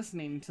just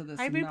listening to this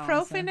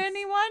Ibuprofen, nonsense.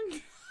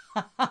 anyone?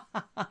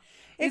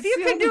 If It's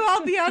you the can do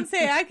only- all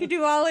Beyonce, I could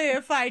do all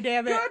AFI,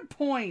 damn it. Good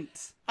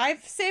point.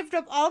 I've saved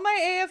up all my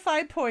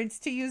AFI points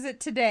to use it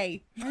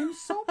today. I'm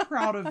so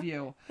proud of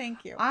you.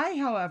 Thank you. I,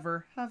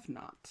 however, have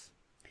not.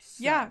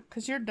 So, Yeah,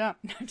 because you're dumb.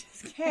 No, I'm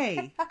just kidding.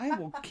 Hey, I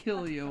will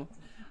kill you.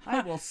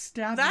 I will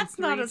stab That's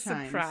you 3 not a times.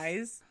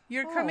 surprise.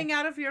 You're Oh. coming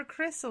out of your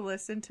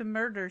chrysalis into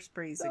murder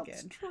sprees That's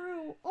again.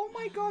 true. Oh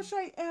my gosh,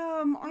 I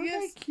am. Aren't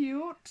Yes. I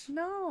cute?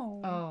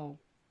 No. Oh.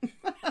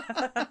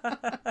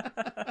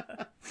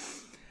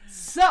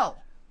 So,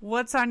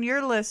 What's on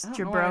your list, I don't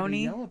know why I had to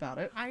jabroni? yell about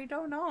it. I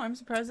don't know. I'm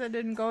surprised it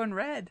didn't go in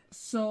red.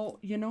 So,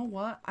 you know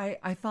what?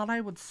 I thought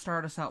I would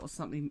start us out with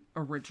something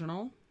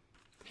original.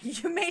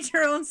 You made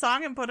your own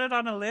song and put it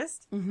on a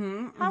list?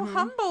 Mm-hmm. How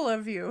humble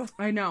of you.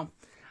 I know.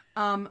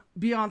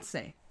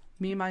 Beyonce.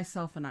 Me,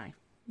 Myself, and I.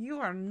 You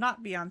are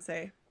not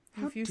Beyonce.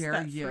 How You've used dare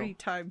that you. 3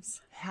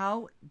 times.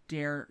 How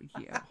dare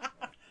you?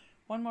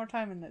 One more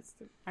time and that's...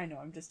 I know,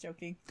 I'm just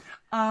joking.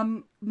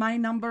 My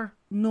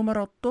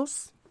numero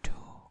dos.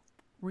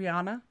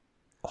 Rihanna.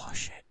 Oh,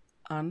 shit.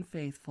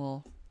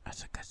 Unfaithful.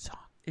 That's a good song.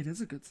 It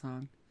is a good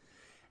song.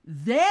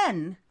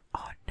 Then,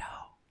 Oh, no.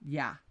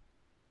 yeah,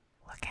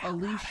 Look how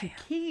Alicia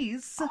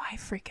Keys. Oh, I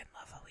freaking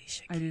love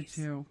Alicia Keys. I do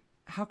too.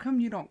 How come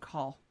you don't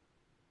call?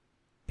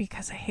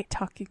 Because I hate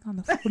talking on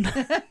the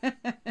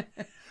phone.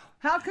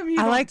 How come you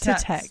I don't like to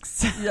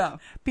text. Yeah,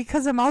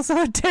 Because I'm also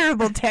a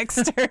terrible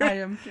texter. I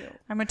am too.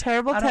 I'm a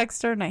terrible I don't-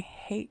 texter and I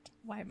hate...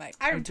 Why am I...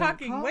 I'm don't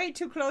talking call? way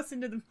too close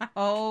into the mic.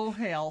 Oh,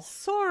 hell.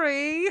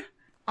 Sorry.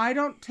 I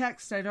don't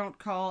text. I don't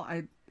call.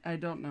 I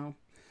don't know.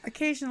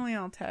 Occasionally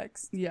I'll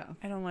text. Yeah,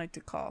 I don't like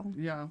to call.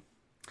 yeah.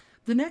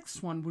 The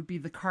next one would be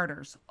the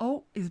Carters.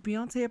 Oh, is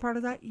Beyonce a part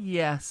of that?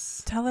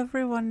 Yes. Tell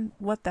everyone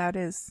what that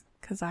is,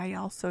 because I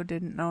also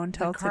didn't know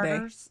until The today.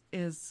 Carters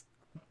is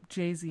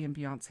Jay-Z and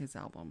Beyonce's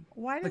album.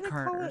 Why do The they call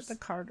it Carters. the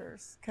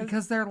Carters?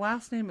 Because their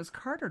last name is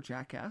Carter,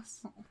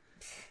 jackass.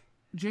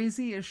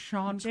 Jay-Z is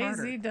Sean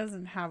Carter. Jay-Z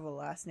doesn't have a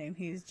last name.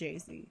 He's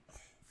Jay-Z.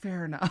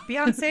 Fair enough.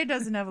 Beyonce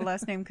doesn't have a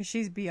last name because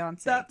she's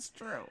Beyonce. That's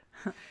true.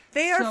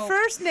 They are so-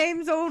 first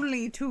names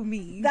only to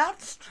me.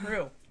 That's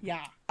true.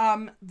 Yeah.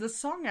 The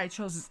song I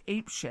chose is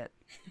Ape Shit.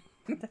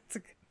 That's a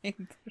good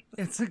name.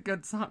 It's a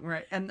good song,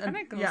 right? And And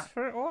it goes yeah,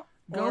 for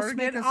Ghost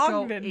make Oregon us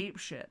go Ogden. ape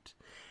shit.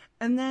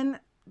 And then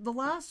the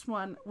last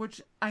one,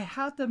 which I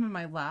had them in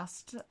my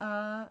last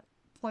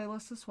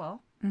playlist as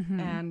well,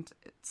 and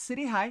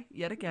City High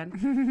yet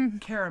again,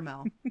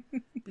 Caramel,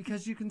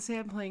 because you can say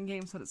I'm playing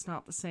games, but it's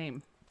not the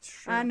same.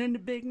 True. I'm into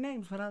big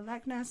names, but I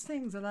like nice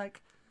things. I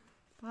like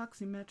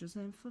boxing matches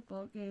and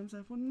football games. I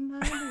wouldn't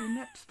mind doing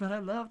next, but I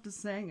love to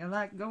sing. I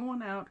like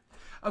going out.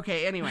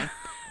 Okay, anyway,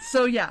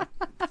 so yeah,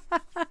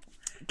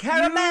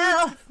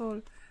 Caramel.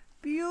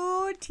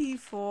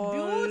 Beautiful.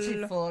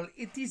 Beautiful.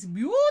 It is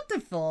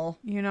beautiful.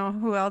 You know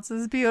who else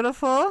is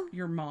beautiful?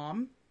 Your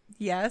mom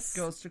Yes.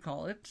 goes to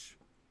college.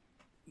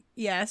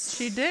 Yes,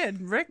 she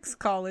did. Rick's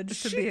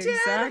college, to She be did?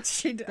 exact.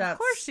 She did. Of That's-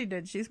 course she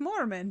did. She's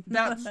Mormon.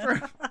 That's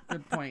true.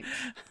 Good point.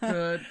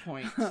 Good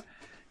point.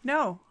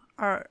 No,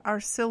 our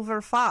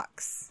silver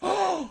fox.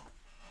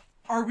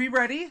 Are we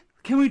ready?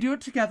 Can we do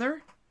it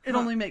together? It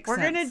only makes We're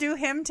sense. gonna do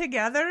him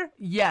together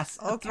Yes.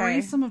 A Okay.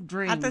 threesome of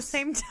dreams. at the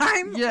same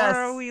time, Yes. or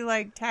are we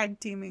like tag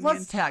teaming? Let's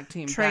and tag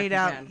team. trade back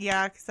out. again.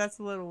 Yeah, because that's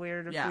a little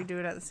weird if Yeah. we do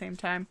it at the same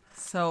time.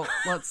 So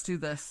let's do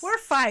this. We're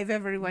 5,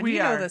 everyone. We you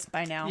know are. this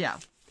by now. Yeah.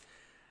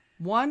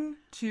 1,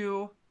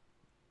 2.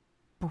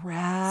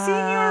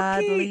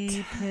 Bradley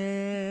Pete.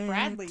 Pitt.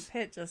 Bradley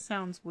Pitt just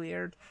sounds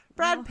weird.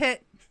 Brad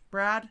Pitt.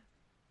 Brad.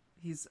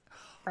 He's.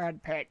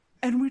 Brad Pitt.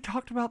 And we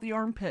talked about the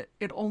armpit.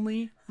 It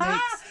only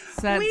makes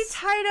sense. We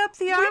tied up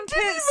the didn't armpit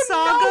even know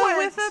saga it.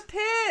 with a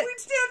pit. We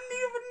didn't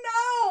even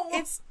know.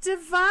 It's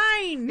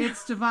divine.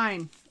 It's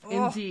divine.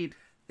 Oh, Indeed.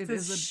 It the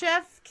is a.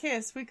 chef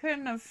kiss. We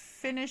couldn't have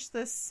finished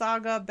this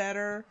saga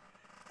better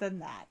than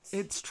that.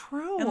 It's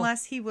true.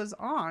 Unless he was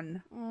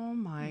on. Oh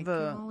my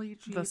the- golly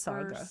the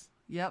saga. jeepers.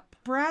 Yep.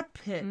 Brad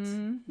Pitt,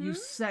 you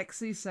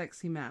sexy,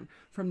 sexy man.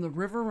 From The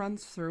River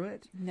Runs Through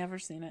It. Never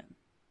seen it.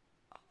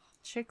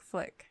 Chick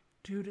flick.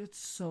 Dude, it's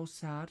so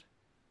sad.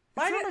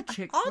 Why It's do- not a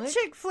chick all flick.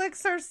 chick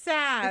flicks are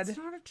sad. It's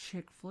not a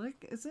chick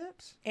flick, is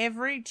it?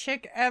 Every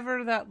chick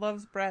ever that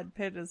loves Brad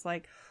Pitt is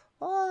like,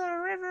 oh, the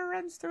river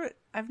runs through it.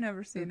 I've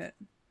never seen it.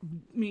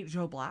 Meet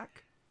Joe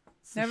Black.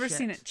 It's the Never shit.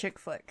 seen it. Chick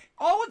flick.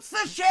 Oh, it's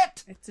the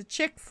shit! It's a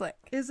chick flick.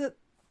 Is it?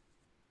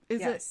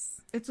 Is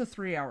Yes. it? It's a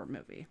 3-hour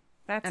movie.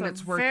 That's And a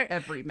it's worth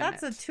every minute.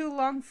 That's a too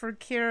long for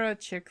Kira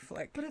chick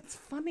flick. But it's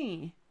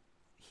funny.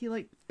 He,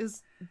 like,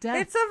 is death.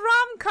 It's a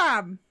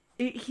rom-com.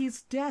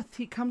 He's death.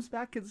 He comes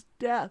back as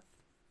death.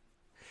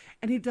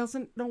 And he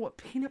doesn't know what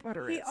peanut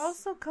butter is. He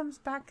also comes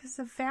back as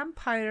a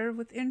vampire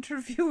with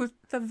Interview with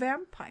the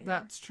Vampire.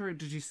 That's true.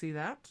 Did you see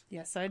that?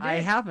 Yes, I did. I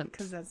haven't.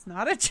 Because that's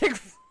not a chick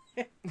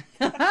flick.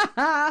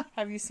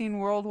 Have you seen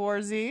World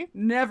War Z?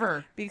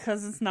 Never.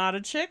 Because it's not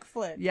a chick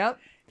flick. Yep.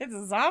 It's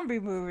a zombie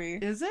movie.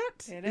 Is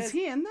it? It Is is.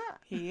 he in that?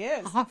 He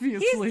is.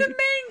 Obviously. He's the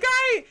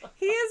main guy.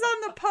 He is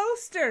on the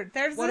poster.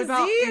 There's What a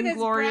about Z and it's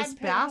Inglourious Brad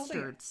Pitt holding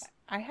it. Bastards?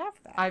 I have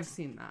that. I've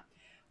seen that.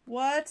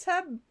 What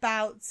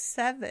about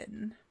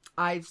 7?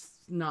 I've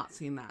not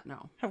seen that,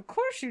 no. Of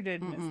course you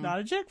didn't. It's not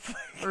a chick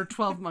flick. Or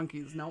 12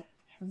 Monkeys, nope.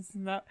 It's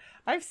not.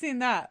 I've seen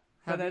that,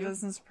 but Have that you?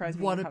 doesn't surprise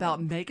me. What you about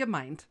haven't.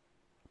 Megamind?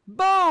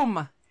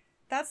 Boom!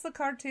 That's the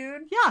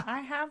cartoon? Yeah.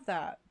 I have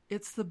that.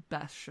 It's the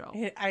best show.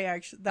 I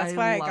actually. That's I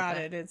why I love got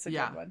it. it. It's a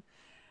Yeah. good one.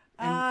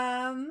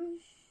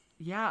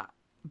 Yeah,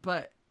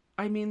 but,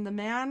 I mean, the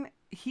man,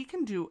 he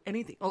can do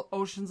anything.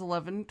 Ocean's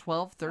 11,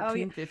 12,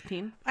 13, yeah.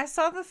 15. I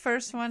saw the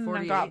first one and I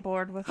 48. got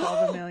bored with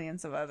all the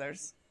millions of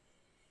others.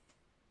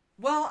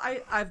 Well,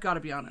 I've got to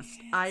be honest.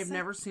 I've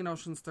never seen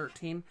Ocean's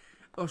 13.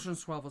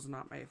 Ocean's 12 was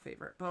not my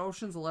favorite, but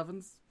Ocean's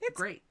 11's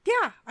great.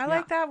 Yeah, I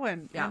like that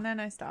one. Yeah. And then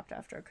I stopped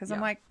after because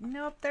I'm like,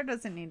 nope, there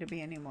doesn't need to be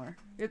any more.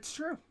 It's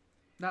true.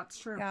 That's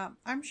true. Yeah,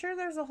 I'm sure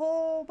there's a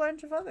whole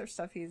bunch of other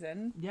stuff he's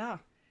in. Yeah.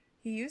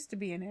 He used to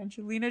be in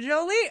Angelina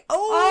Jolie.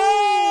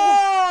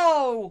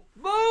 Oh!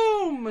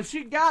 Boom!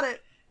 She got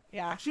it.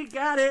 Yeah. She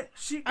got it.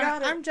 She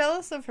got it. I'm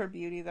jealous of her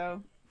beauty,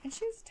 though. And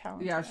she's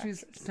talented. Yeah,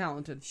 she's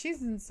talented.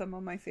 She's in some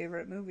of my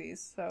favorite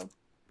movies, so.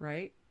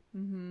 Right?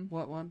 Mm-hmm.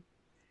 What one?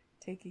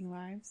 Taking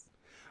Lives.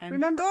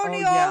 Remember?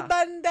 Antonio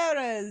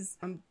Banderas.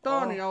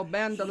 Antonio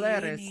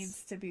Banderas. He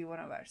needs to be one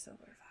of our silver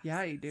foxes.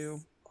 Yeah, you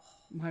do.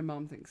 My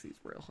mom thinks he's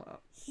real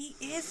hot. He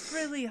is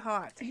really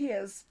hot. He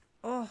is.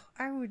 Oh,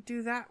 I would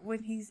do that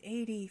when he's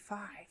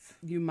 85.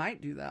 You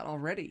might do that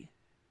already.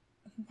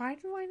 Why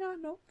do I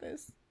not know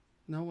this?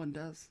 No one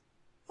does.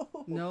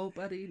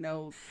 Nobody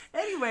knows.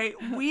 Anyway,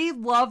 we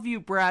love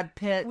you, Brad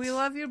Pitt. We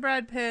love you,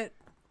 Brad Pitt.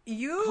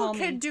 You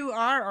can do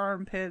our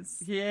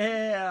armpits.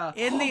 Yeah.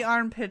 In the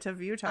armpit of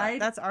Utah.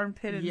 That's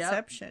armpit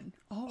inception.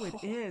 Oh,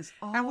 it is.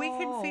 Oh. And we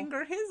can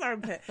finger his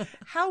armpit.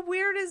 How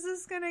weird is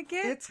this going to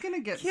get? It's going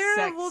to get Kira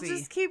sexy. will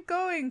just keep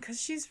going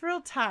because she's real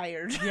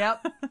tired.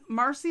 Yep.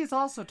 Marcy is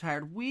also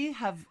tired. We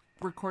have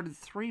recorded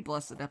 3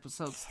 blessed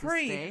episodes this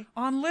day.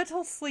 On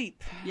little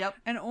sleep. Yep.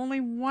 And only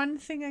 1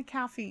 thing of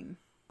caffeine.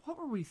 What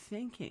were we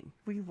thinking?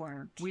 We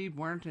weren't. We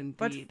weren't indeed.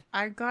 But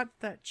I got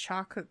that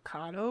chocolate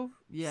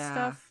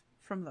stuff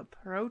from the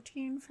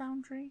Protein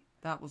Foundry.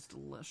 That was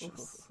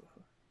delicious.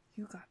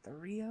 You got the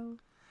Rio.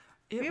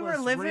 We were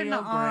living Rio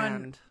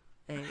on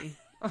Grande,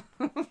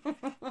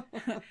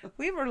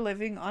 we were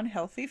living on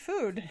healthy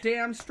food.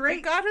 Damn straight.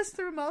 It got us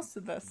through most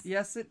of this.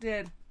 Yes, it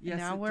did. Yes,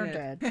 now we're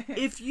dead.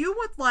 If you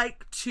would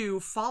like to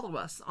follow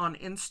us on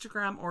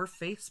Instagram or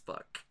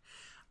Facebook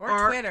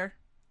or Twitter.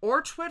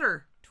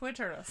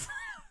 Twitter us.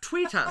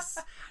 Tweet us.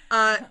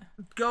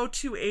 Go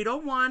to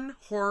 801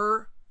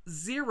 Horror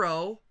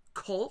 0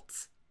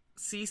 Cult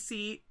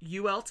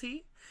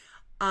CCULT.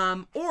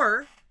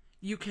 Or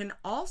you can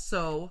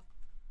also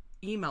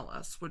email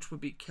us, which would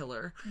be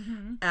killer,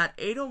 at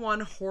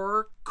 801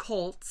 Horror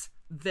Cult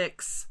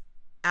Vix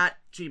at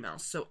Gmail.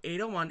 So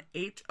 801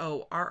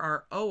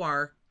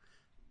 HORROR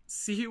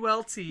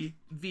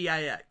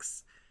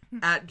CULTVIX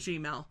at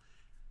Gmail.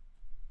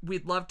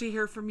 We'd love to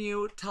hear from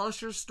you. Tell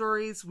us your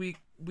stories. We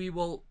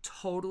will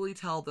totally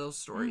tell those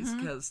stories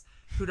because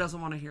who doesn't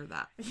want to hear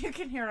that? You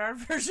can hear our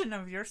version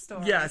of your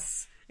story.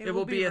 Yes. It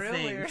will be a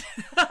thing. Weird.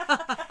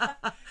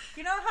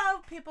 You know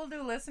how people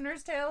do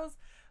listeners' tales?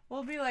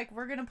 We'll be like,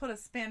 we're going to put a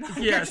spin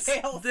on your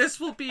tales. This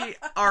will be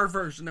our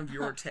version of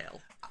your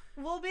tale.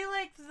 We'll be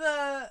like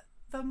the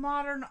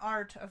modern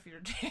art of your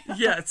tale.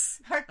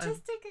 Yes.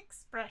 Artistic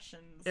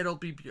expressions. It'll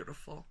be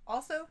beautiful.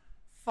 Also,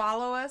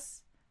 follow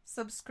us,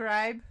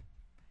 subscribe,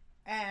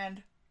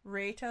 and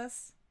rate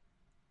us.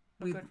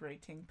 A good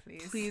rating,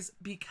 please. Please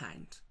be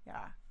kind.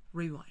 Yeah.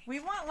 Rewind. We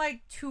want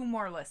like 2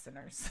 more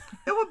listeners.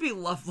 It would be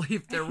lovely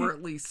if there were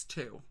at least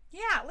 2.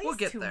 Yeah, at least we'll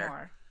get 2 there.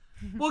 more.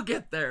 We'll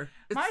get there.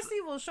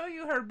 Marcy will show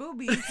you her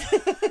boobies.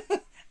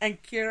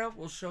 And Kira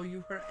will show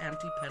you her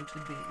anti-penty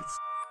beads.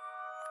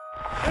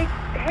 Hey,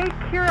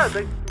 Kira,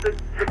 the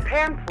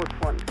pantsless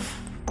one.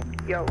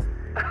 Yo.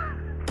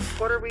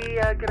 What are we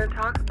going to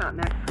talk about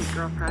next week,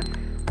 girlfriend?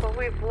 Well,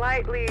 we've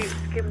lightly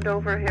skimmed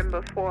over him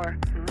before,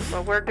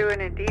 but we're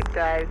doing a deep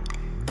dive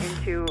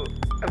into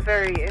a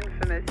very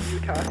infamous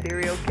Utah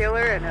serial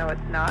killer, and no,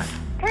 it's not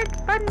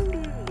Ted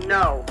Bundy.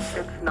 No,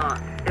 it's not.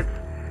 It's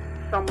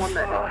someone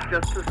that is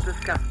just as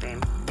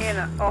disgusting. In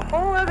a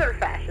whole other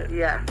fashion.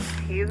 Yes.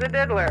 He's a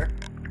diddler.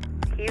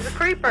 He's a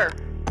creeper.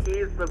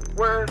 He's the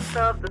worst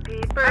of the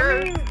peepers.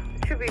 I mean,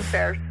 to be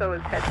fair, so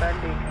is Ted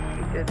Bundy.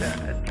 He did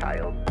a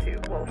child to,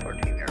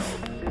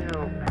 14-year-old.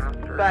 Ew,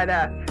 bastard. But,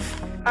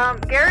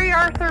 Gary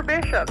Arthur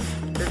Bishop.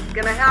 This is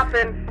gonna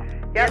happen.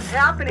 Yep. It's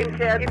happening,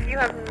 kid. If you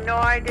have no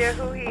idea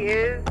who he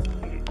is,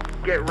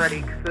 get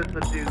ready, because it's a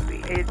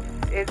doozy.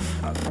 There's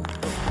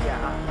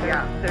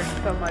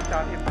so much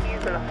on him.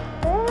 He's a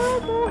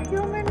horrible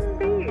human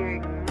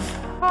being.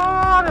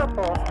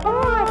 Horrible.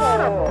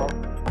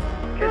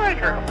 It's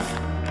true.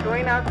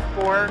 Join us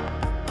for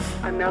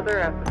another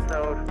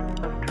episode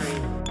of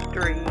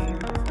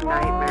Dreams,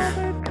 Nightmares,